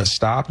violence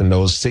stopped, and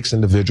those 6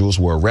 individuals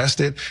were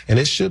arrested. And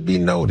it should be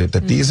noted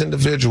that these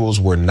individuals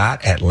were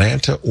not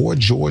Atlanta or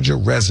Georgia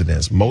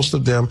residents. Most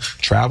of them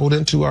traveled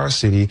into our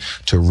city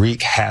to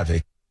wreak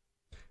havoc.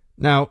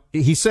 Now,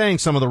 he's saying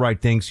some of the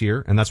right things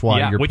here, and that's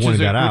why you're pointing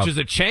that out. Which is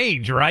a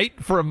change, right?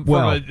 From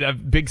a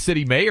big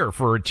city mayor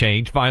for a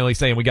change, finally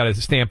saying we got to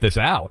stamp this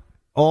out.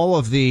 All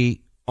of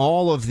the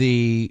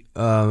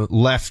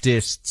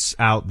leftists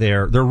out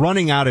there, they're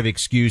running out of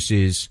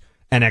excuses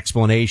and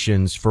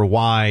explanations for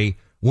why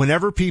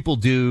whenever people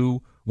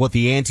do what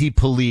the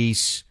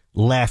anti-police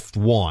left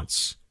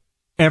wants,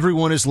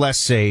 everyone is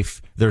less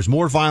safe, there's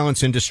more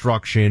violence and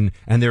destruction,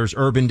 and there's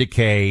urban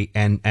decay,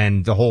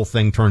 and the whole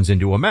thing turns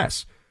into a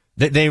mess.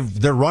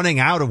 They're running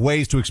out of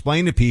ways to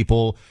explain to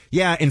people,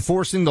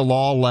 enforcing the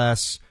law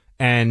less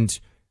and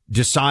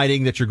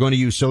deciding that you're going to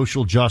use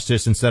social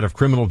justice instead of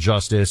criminal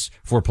justice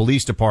for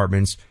police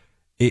departments.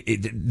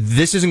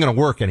 This isn't going to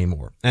work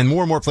anymore. And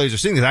more places are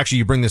seeing this. Actually,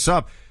 you bring this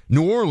up.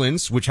 New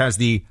Orleans, which has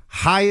the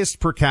highest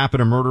per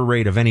capita murder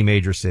rate of any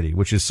major city,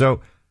 which is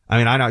so,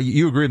 I know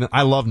you agree with me.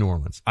 I love New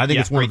Orleans. I think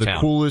it's one of the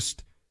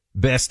coolest,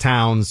 best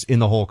towns in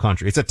the whole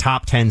country. It's a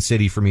top 10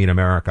 city for me in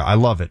America. I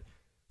love it.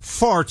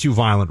 Far too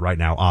violent right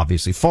now,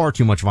 obviously. Far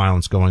too much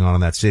violence going on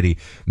in that city.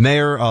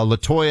 Mayor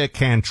LaToya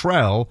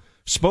Cantrell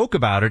spoke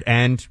about it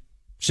and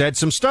said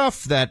some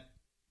stuff that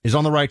is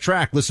on the right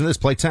track. Listen to this,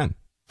 play 10.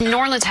 New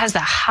Orleans has the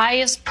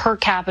highest per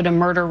capita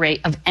murder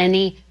rate of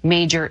any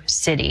major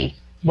city.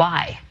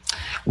 Why?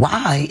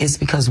 Why is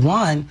because,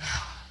 one,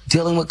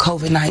 dealing with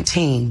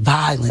COVID-19,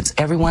 violence,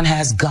 everyone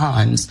has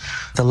guns,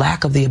 the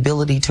lack of the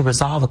ability to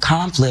resolve a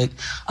conflict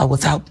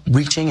without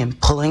reaching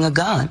and pulling a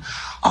gun.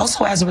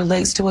 Also, as it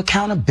relates to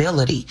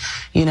accountability,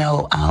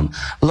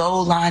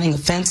 low-lining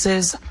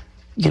offenses,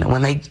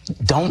 when they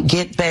don't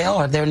get bail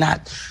or they're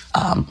not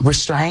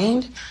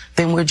restrained,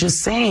 then we're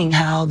just seeing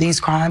how these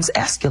crimes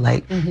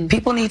escalate. Mm-hmm.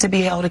 People need to be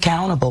held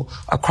accountable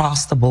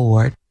across the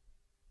board.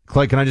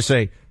 Clay, can I just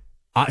say,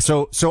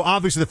 so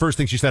obviously the first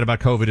thing she said about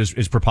COVID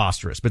is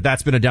preposterous, but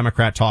that's been a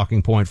Democrat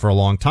talking point for a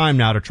long time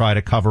now to try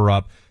to cover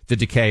up the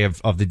decay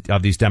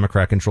of these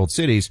Democrat controlled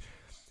cities.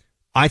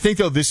 I think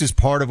though this is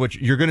part of what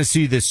you're going to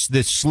see, this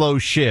slow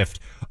shift.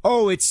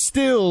 Oh, it's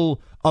still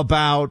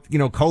about,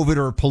 COVID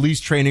or police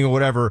training or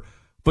whatever,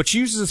 but she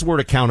uses this word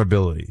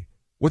accountability.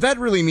 What that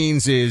really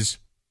means is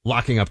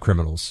locking up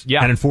criminals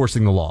and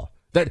enforcing the law.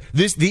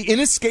 The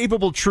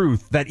inescapable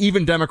truth that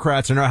even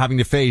Democrats are now having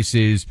to face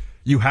is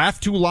you have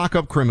to lock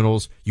up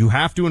criminals, you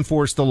have to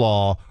enforce the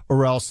law,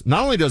 or else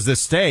not only does this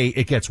stay,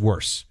 it gets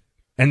worse.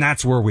 And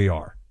that's where we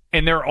are.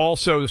 And they're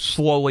also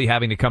slowly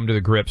having to come to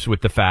the grips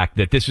with the fact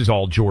that this is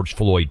all George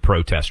Floyd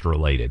protest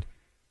related.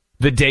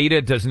 The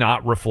data does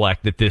not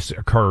reflect that this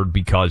occurred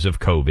because of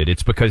COVID.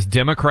 It's because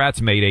Democrats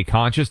made a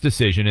conscious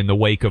decision in the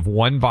wake of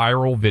one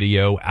viral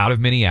video out of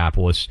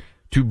Minneapolis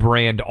to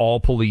brand all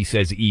police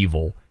as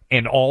evil,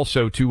 and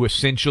also to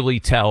essentially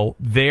tell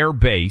their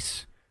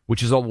base,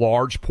 which is a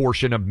large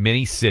portion of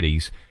many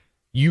cities,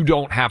 you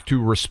don't have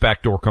to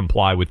respect or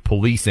comply with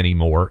police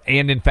anymore.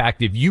 And in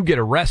fact, if you get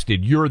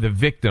arrested, you're the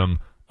victim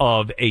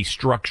of a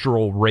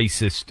structural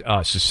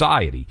racist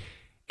society.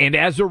 And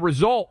as a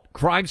result,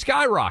 crime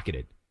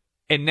skyrocketed.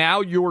 And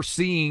now you're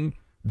seeing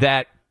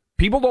that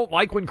people don't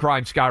like when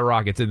crime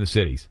skyrockets in the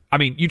cities. I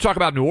mean, you talk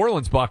about New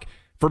Orleans, Buck.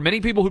 For many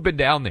people who've been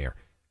down there,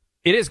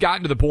 it has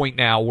gotten to the point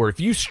now where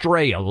if you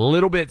stray a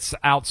little bit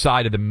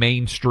outside of the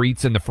main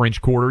streets in the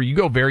French Quarter, you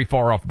go very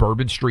far off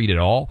Bourbon Street at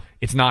all,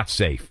 it's not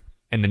safe.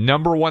 And the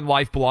number one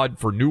lifeblood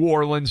for New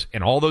Orleans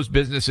and all those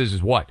businesses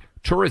is what?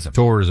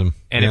 Tourism.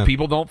 And if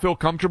people don't feel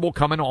comfortable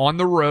coming on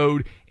the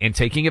road and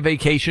taking a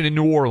vacation in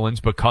New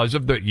Orleans because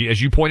of the,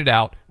 as you pointed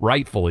out,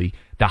 rightfully,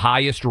 the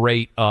highest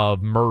rate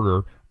of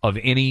murder of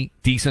any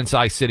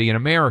decent-sized city in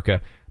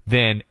America,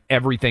 then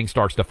everything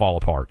starts to fall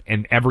apart.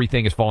 And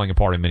everything is falling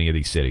apart in many of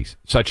these cities,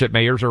 such that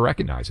mayors are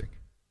recognizing.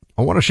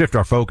 I want to shift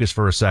our focus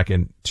for a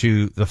second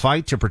to the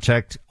fight to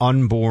protect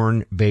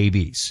unborn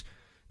babies.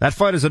 That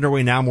fight is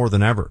underway now more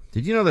than ever.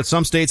 Did you know that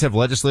some states have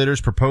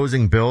legislators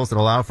proposing bills that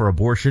allow for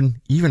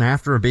abortion even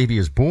after a baby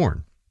is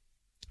born?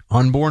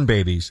 Unborn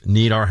babies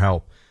need our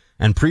help,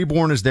 and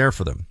Preborn is there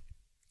for them.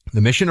 The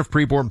mission of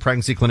Preborn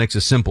Pregnancy Clinics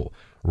is simple.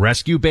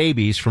 Rescue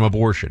babies from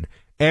abortion.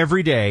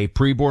 Every day,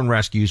 Preborn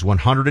rescues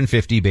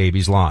 150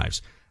 babies'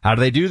 lives. How do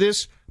they do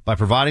this? By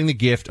providing the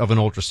gift of an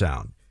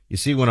ultrasound. You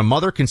see, when a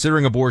mother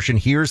considering abortion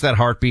hears that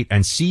heartbeat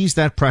and sees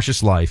that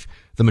precious life,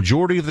 the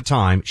majority of the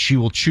time, she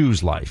will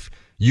choose life.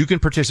 You can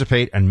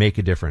participate and make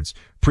a difference.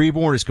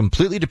 Preborn is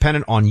completely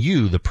dependent on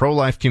you, the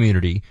pro-life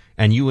community,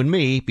 and you and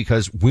me,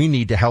 because we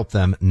need to help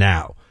them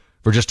now.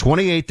 For just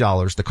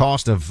 $28, the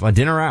cost of a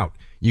dinner out,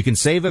 you can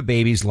save a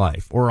baby's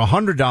life. Or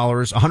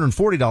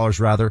 $140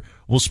 rather,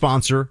 will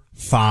sponsor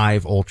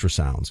 5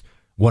 ultrasounds.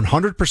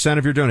 100%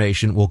 of your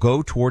donation will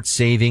go towards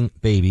saving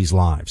babies'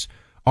 lives.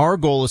 Our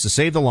goal is to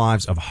save the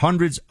lives of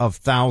hundreds of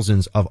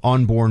thousands of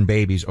unborn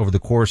babies over the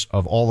course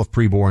of all of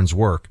Preborn's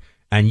work,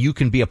 and you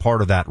can be a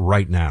part of that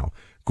right now.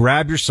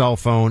 Grab your cell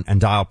phone and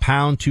dial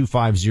pound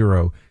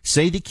 250.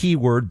 Say the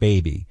keyword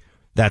baby.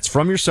 That's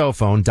from your cell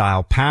phone.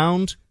 Dial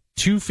pound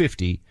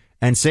 250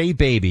 and say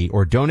baby,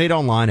 or donate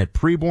online at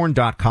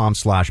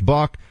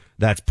preborn.com/buck.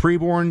 That's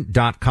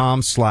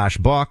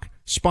preborn.com/buck.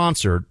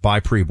 Sponsored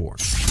by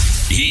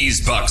Preborn.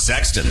 He's Buck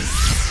Sexton.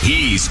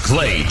 He's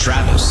Clay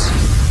Travis.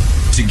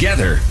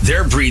 Together,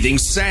 they're breathing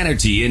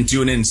sanity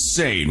into an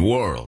insane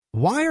world.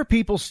 Why are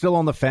people still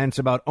on the fence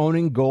about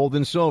owning gold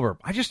and silver?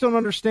 I just don't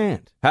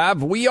understand.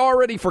 Have we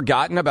already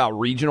forgotten about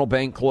regional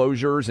bank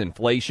closures,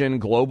 inflation,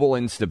 global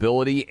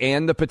instability,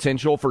 and the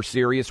potential for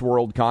serious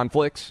world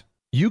conflicts?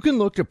 You can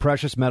look to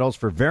precious metals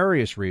for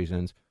various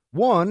reasons.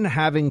 1,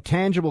 having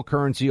tangible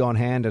currency on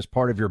hand as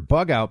part of your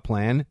bug-out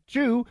plan.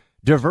 2,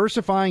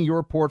 diversifying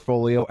your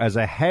portfolio as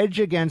a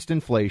hedge against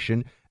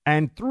inflation.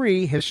 And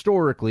 3,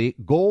 historically,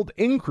 gold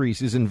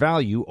increases in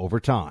value over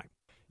time.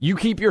 You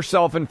keep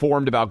yourself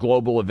informed about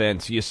global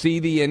events. You see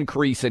the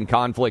increase in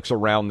conflicts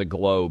around the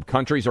globe.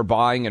 Countries are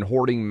buying and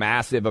hoarding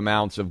massive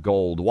amounts of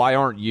gold. Why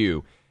aren't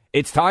you?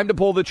 It's time to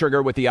pull the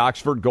trigger with the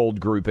Oxford Gold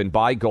Group and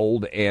buy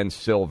gold and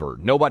silver.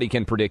 Nobody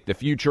can predict the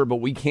future,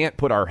 but we can't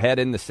put our head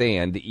in the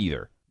sand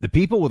either. The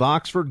people with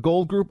Oxford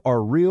Gold Group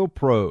are real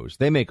pros.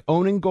 They make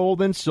owning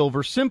gold and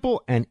silver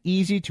simple and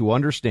easy to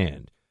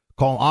understand.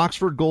 Call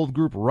Oxford Gold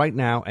Group right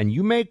now, and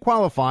you may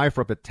qualify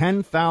for up to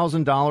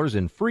 $10,000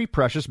 in free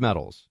precious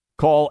metals.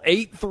 Call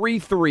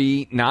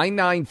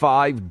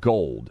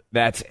 833-995-GOLD.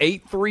 That's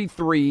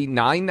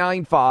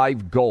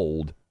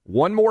 833-995-GOLD.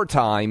 One more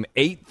time,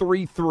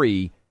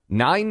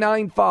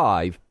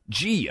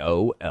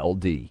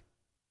 833-995-GOLD.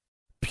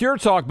 Pure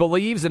Talk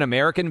believes in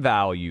American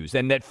values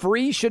and that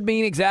free should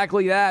mean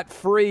exactly that,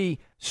 free.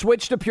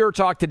 Switch to Pure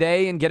Talk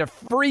today and get a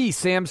free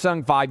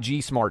Samsung 5G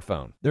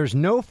smartphone. There's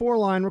no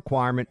 4-line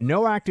requirement,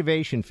 no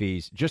activation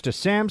fees, just a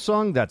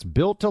Samsung that's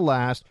built to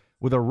last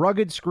with a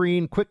rugged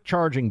screen,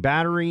 quick-charging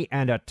battery,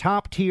 and a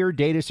top-tier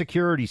data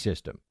security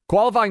system.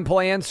 Qualifying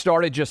plans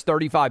start at just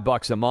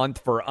 $35 a month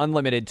for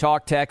unlimited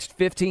talk, text,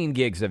 15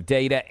 gigs of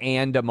data,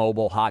 and a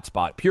mobile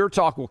hotspot. Pure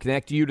Talk will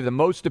connect you to the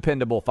most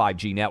dependable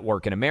 5G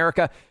network in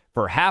America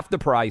for half the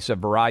price of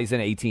Verizon,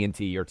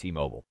 AT&T, or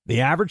T-Mobile.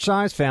 The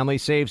average-sized family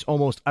saves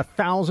almost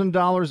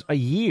 $1,000 a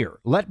year.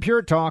 Let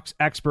Pure Talk's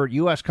expert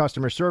U.S.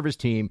 customer service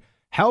team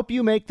help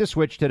you make the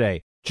switch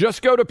today.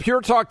 Just go to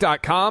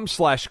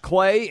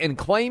puretalk.com/Clay and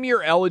claim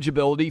your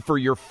eligibility for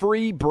your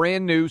free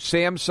brand new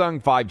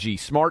Samsung 5G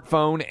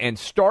smartphone and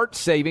start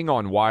saving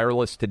on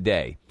wireless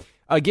today.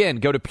 Again,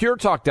 go to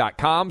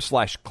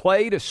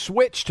puretalk.com/Clay to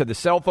switch to the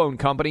cell phone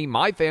company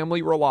my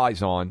family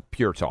relies on,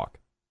 Pure Talk.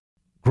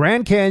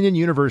 Grand Canyon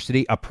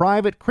University, a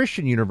private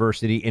Christian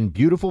university in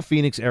beautiful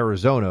Phoenix,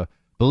 Arizona,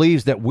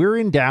 believes that we're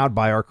endowed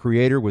by our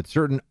Creator with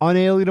certain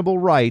unalienable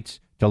rights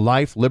to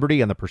life, liberty,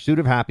 and the pursuit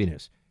of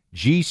happiness.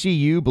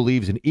 GCU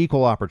believes in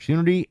equal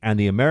opportunity, and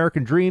the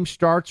American dream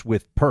starts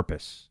with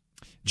purpose.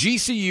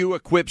 GCU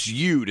equips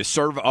you to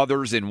serve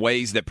others in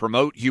ways that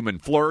promote human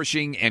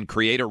flourishing and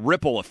create a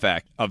ripple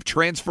effect of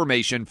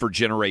transformation for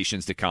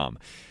generations to come.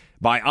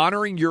 By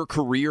honoring your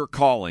career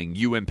calling,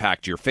 you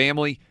impact your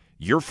family,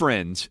 your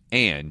friends,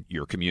 and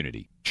your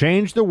community.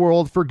 Change the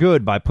world for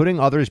good by putting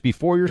others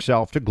before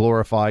yourself to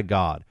glorify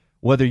God.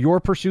 Whether your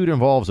pursuit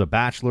involves a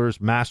bachelor's,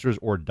 master's,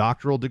 or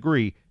doctoral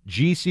degree,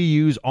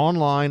 GCU's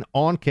online,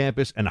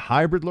 on-campus, and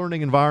hybrid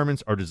learning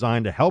environments are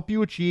designed to help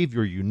you achieve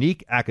your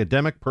unique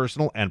academic,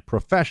 personal, and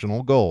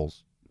professional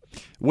goals.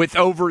 With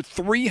over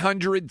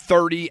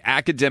 330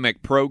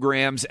 academic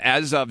programs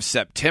as of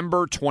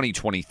September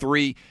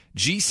 2023,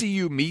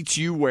 GCU meets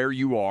you where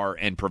you are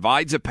and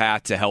provides a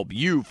path to help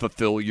you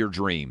fulfill your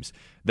dreams.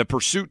 The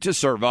pursuit to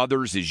serve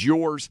others is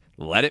yours.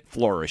 Let it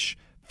flourish.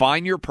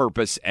 Find your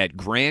purpose at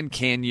Grand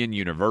Canyon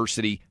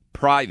University,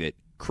 private,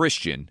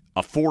 Christian,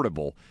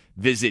 affordable.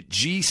 Visit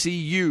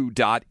gcu.edu.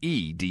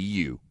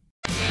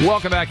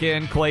 Welcome back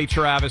in, Clay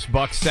Travis,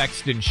 Buck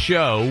Sexton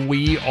Show.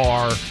 We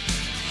are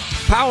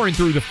powering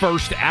through the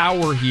first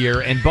hour here,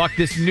 and Buck,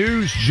 this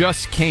news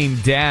just came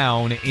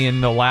down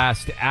in the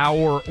last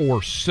hour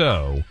or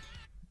so.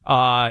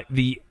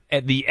 The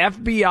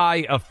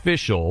FBI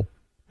official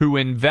who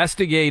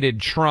investigated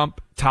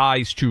Trump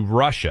ties to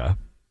Russia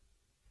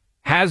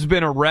has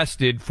been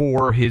arrested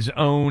for his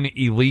own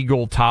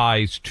illegal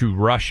ties to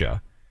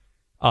Russia.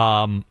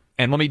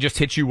 And let me just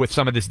hit you with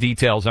some of this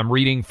details. I'm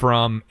reading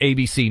from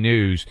ABC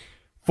News.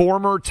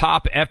 Former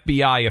top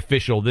FBI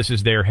official, this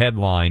is their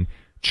headline,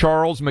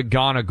 Charles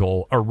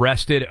McGonigal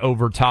arrested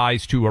over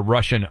ties to a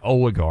Russian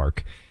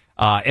oligarch.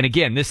 And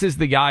again, this is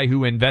the guy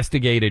who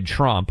investigated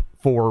Trump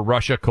for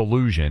Russia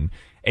collusion.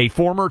 A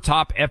former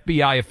top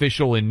FBI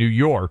official in New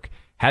York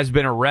has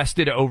been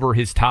arrested over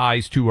his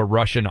ties to a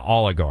Russian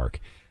oligarch.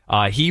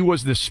 He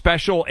was the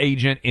special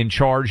agent in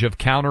charge of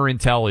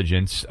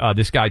counterintelligence,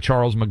 this guy,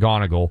 Charles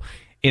McGonigal,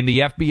 in the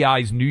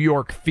FBI's New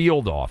York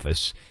field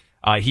office.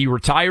 He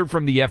retired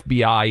from the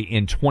FBI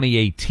in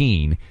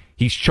 2018.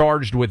 He's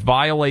charged with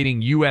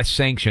violating U.S.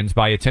 sanctions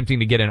by attempting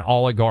to get an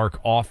oligarch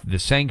off the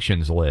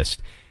sanctions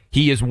list.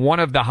 He is one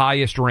of the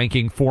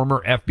highest-ranking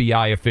former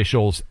FBI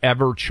officials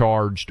ever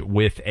charged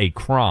with a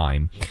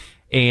crime.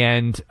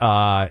 And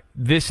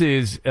this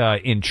is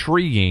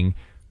intriguing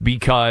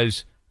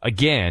because,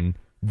 again,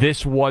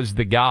 this was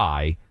the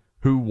guy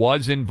who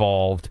was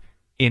involved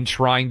in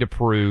trying to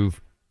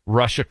prove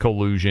Russia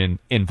collusion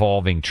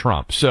involving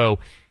Trump. So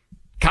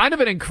kind of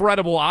an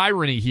incredible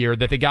irony here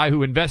that the guy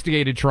who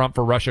investigated Trump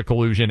for Russia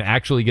collusion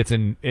actually gets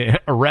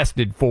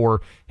arrested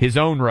for his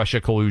own Russia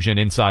collusion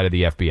inside of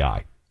the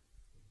FBI.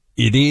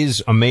 It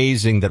is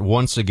amazing that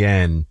once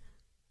again,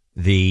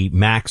 the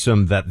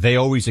maxim that they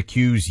always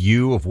accuse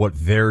you of what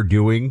they're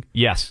doing.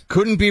 Yes.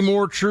 Couldn't be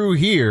more true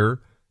here.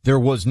 There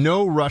was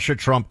no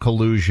Russia-Trump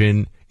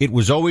collusion. It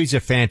was always a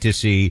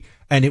fantasy,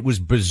 and it was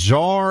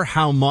bizarre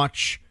how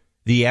much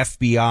the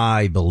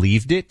FBI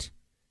believed it.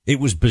 It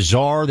was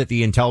bizarre that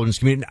the intelligence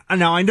community,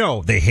 now I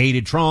know they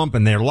hated Trump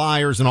and they're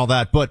liars and all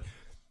that, but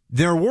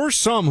there were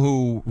some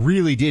who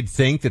really did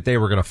think that they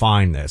were going to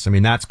find this. I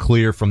mean, that's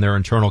clear from their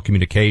internal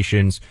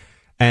communications,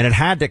 and it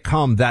had to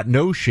come, that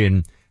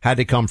notion had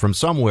to come from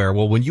somewhere.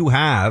 Well, when you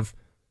have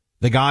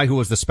the guy who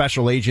was the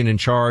special agent in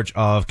charge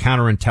of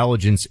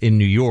counterintelligence in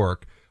New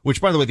York,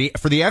 which, by the way,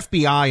 for the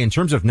FBI, in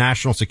terms of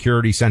national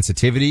security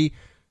sensitivity,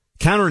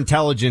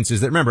 counterintelligence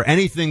is that, remember,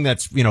 anything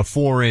that's,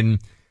 foreign.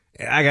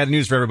 I got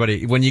news for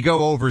everybody. When you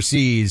go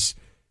overseas,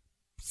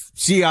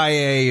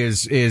 CIA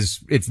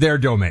it's their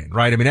domain,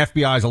 right? I mean,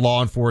 FBI is a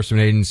law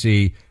enforcement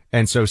agency,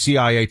 and so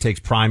CIA takes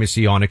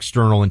primacy on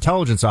external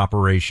intelligence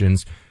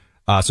operations.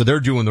 So they're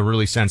doing the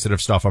really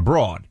sensitive stuff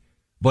abroad.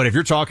 But if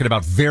you're talking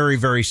about very,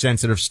 very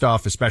sensitive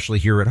stuff, especially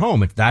here at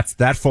home,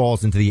 that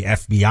falls into the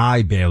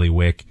FBI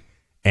bailiwick,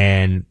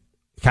 and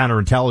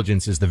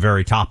counterintelligence is the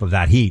very top of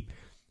that heap.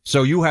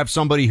 So you have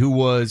somebody who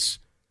was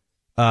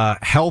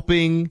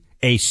helping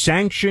a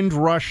sanctioned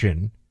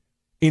Russian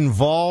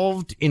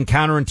involved in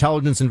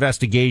counterintelligence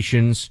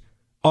investigations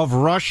of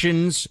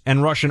Russians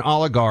and Russian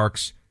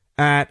oligarchs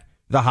at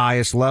the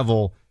highest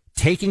level,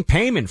 taking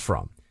payment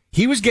from.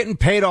 He was getting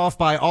paid off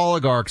by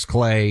oligarchs,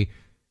 Clay.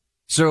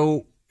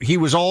 So he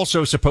was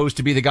also supposed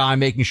to be the guy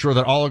making sure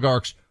that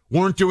oligarchs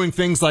weren't doing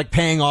things like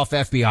paying off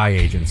FBI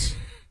agents.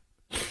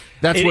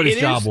 That's what his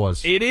job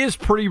was. It is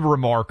pretty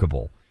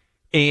remarkable.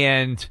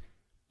 And,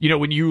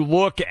 when you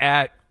look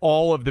at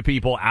all of the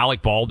people,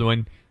 Alec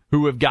Baldwin,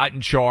 who have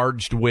gotten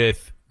charged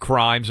with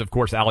crimes, of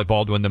course, Alec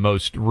Baldwin, the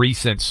most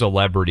recent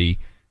celebrity,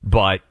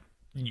 but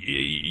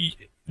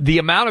the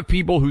amount of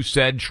people who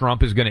said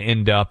Trump is going to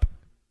end up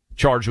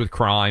charged with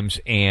crimes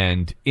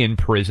and in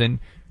prison,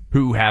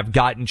 who have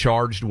gotten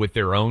charged with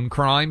their own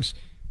crimes,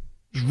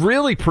 is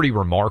really pretty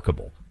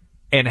remarkable.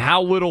 And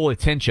how little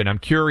attention. I'm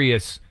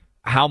curious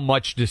how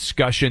much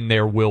discussion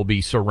there will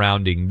be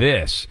surrounding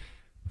this.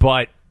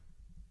 But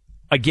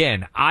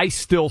again, I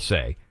still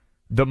say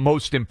the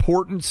most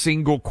important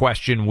single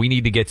question we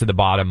need to get to the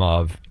bottom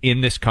of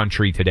in this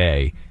country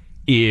today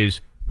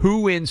is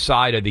who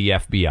inside of the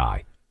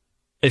FBI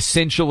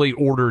essentially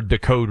ordered the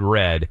code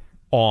red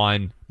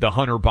on the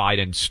Hunter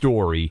Biden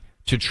story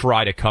to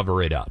try to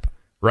cover it up,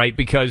 right?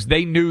 Because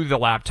they knew the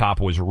laptop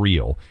was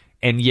real,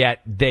 and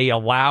yet they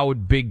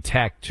allowed big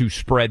tech to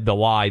spread the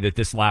lie that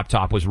this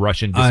laptop was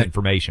Russian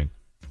disinformation.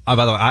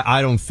 By the way,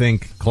 I don't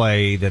think,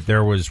 Clay, that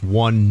there was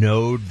one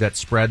node that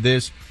spread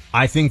this.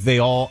 I think they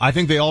all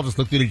just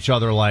looked at each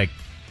other like,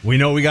 we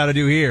know what we got to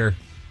do here.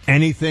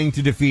 Anything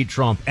to defeat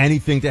Trump,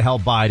 anything to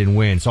help Biden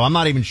win. So I'm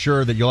not even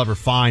sure that you'll ever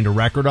find a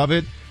record of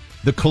it.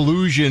 The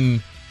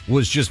collusion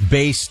was just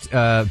based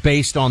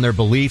on their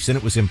beliefs, and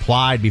it was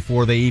implied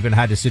before they even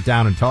had to sit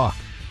down and talk.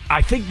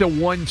 I think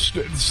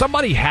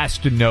somebody has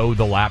to know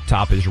the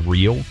laptop is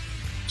real.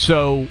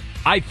 So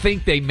I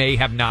think they may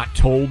have not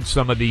told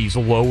some of these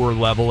lower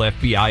level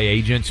FBI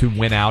agents who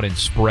went out and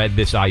spread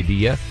this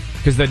idea,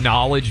 because the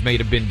knowledge may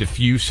have been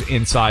diffuse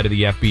inside of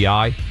the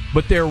FBI.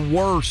 But there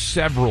were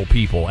several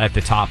people at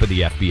the top of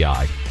the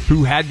FBI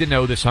who had to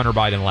know this Hunter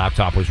Biden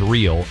laptop was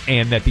real,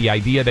 and that the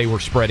idea they were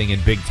spreading in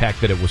big tech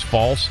that it was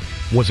false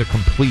was a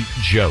complete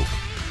joke.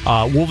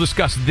 We'll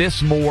discuss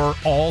this more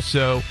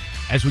also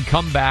as we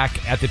come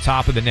back at the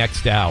top of the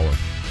next hour.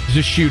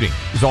 This shooting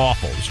is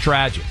awful. It's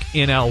tragic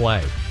in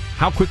L.A.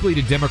 How quickly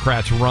do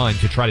Democrats run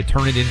to try to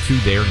turn it into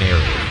their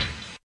narrative?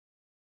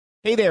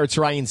 Hey there, it's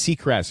Ryan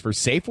Seacrest for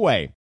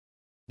Safeway.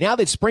 Now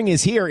that spring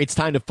is here, it's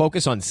time to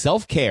focus on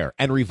self-care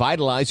and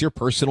revitalize your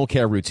personal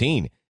care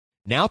routine.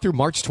 Now through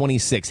March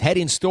 26, head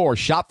in store,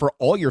 shop for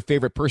all your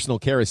favorite personal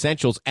care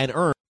essentials, and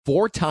earn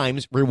 4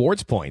 times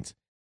rewards points.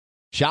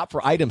 Shop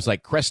for items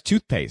like Crest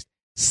toothpaste,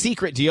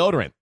 Secret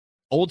deodorant,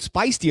 Old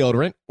Spice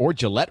deodorant, or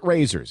Gillette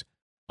razors.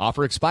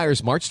 Offer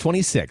expires March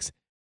 26.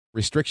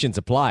 Restrictions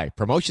apply.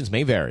 Promotions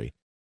may vary.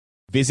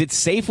 Visit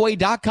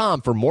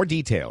Safeway.com for more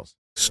details.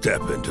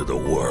 Step into the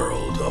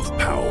world of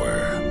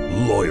power,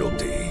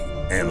 loyalty,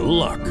 and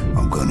luck.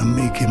 I'm going to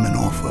make him an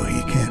offer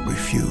he can't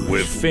refuse.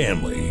 With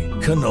family,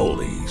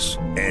 cannolis,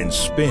 and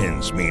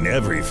spins mean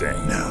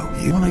everything. Now,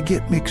 you want to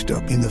get mixed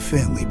up in the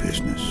family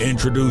business.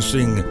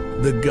 Introducing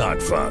The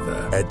Godfather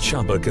at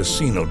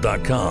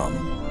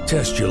ChumbaCasino.com.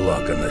 Test your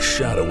luck in the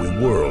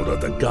shadowy world of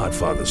The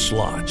Godfather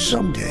slot.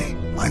 Someday,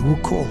 I will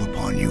call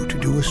upon you to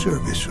do a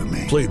service for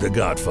me. Play The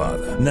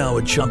Godfather, now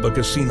at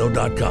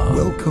ChumbaCasino.com.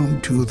 Welcome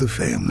to the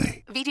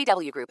family.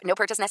 VGW Group. No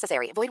purchase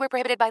necessary. Void where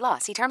prohibited by law.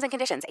 See terms and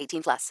conditions.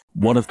 18+.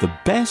 One of the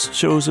best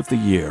shows of the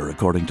year,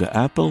 according to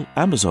Apple,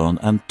 Amazon,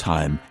 and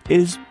Time,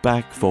 is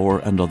back for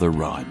another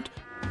round.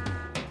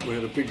 We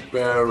had a big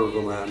bear of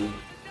a man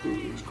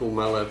who was called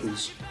Mal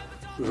Evans,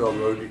 who was our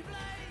roadie.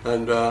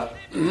 And I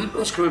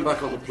was coming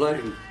back on the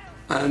plane,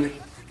 and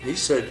he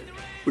said,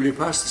 "Will you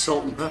pass the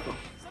salt and pepper?"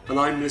 And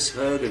I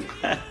misheard him.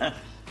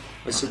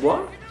 I said,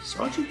 "What?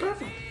 Sergeant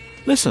Pepper?"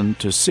 Listen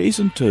to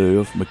Season 2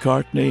 of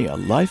McCartney, A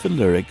Life in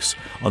Lyrics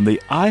on the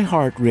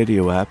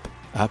iHeartRadio app,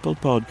 Apple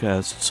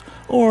Podcasts,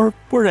 or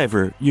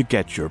wherever you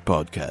get your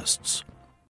podcasts.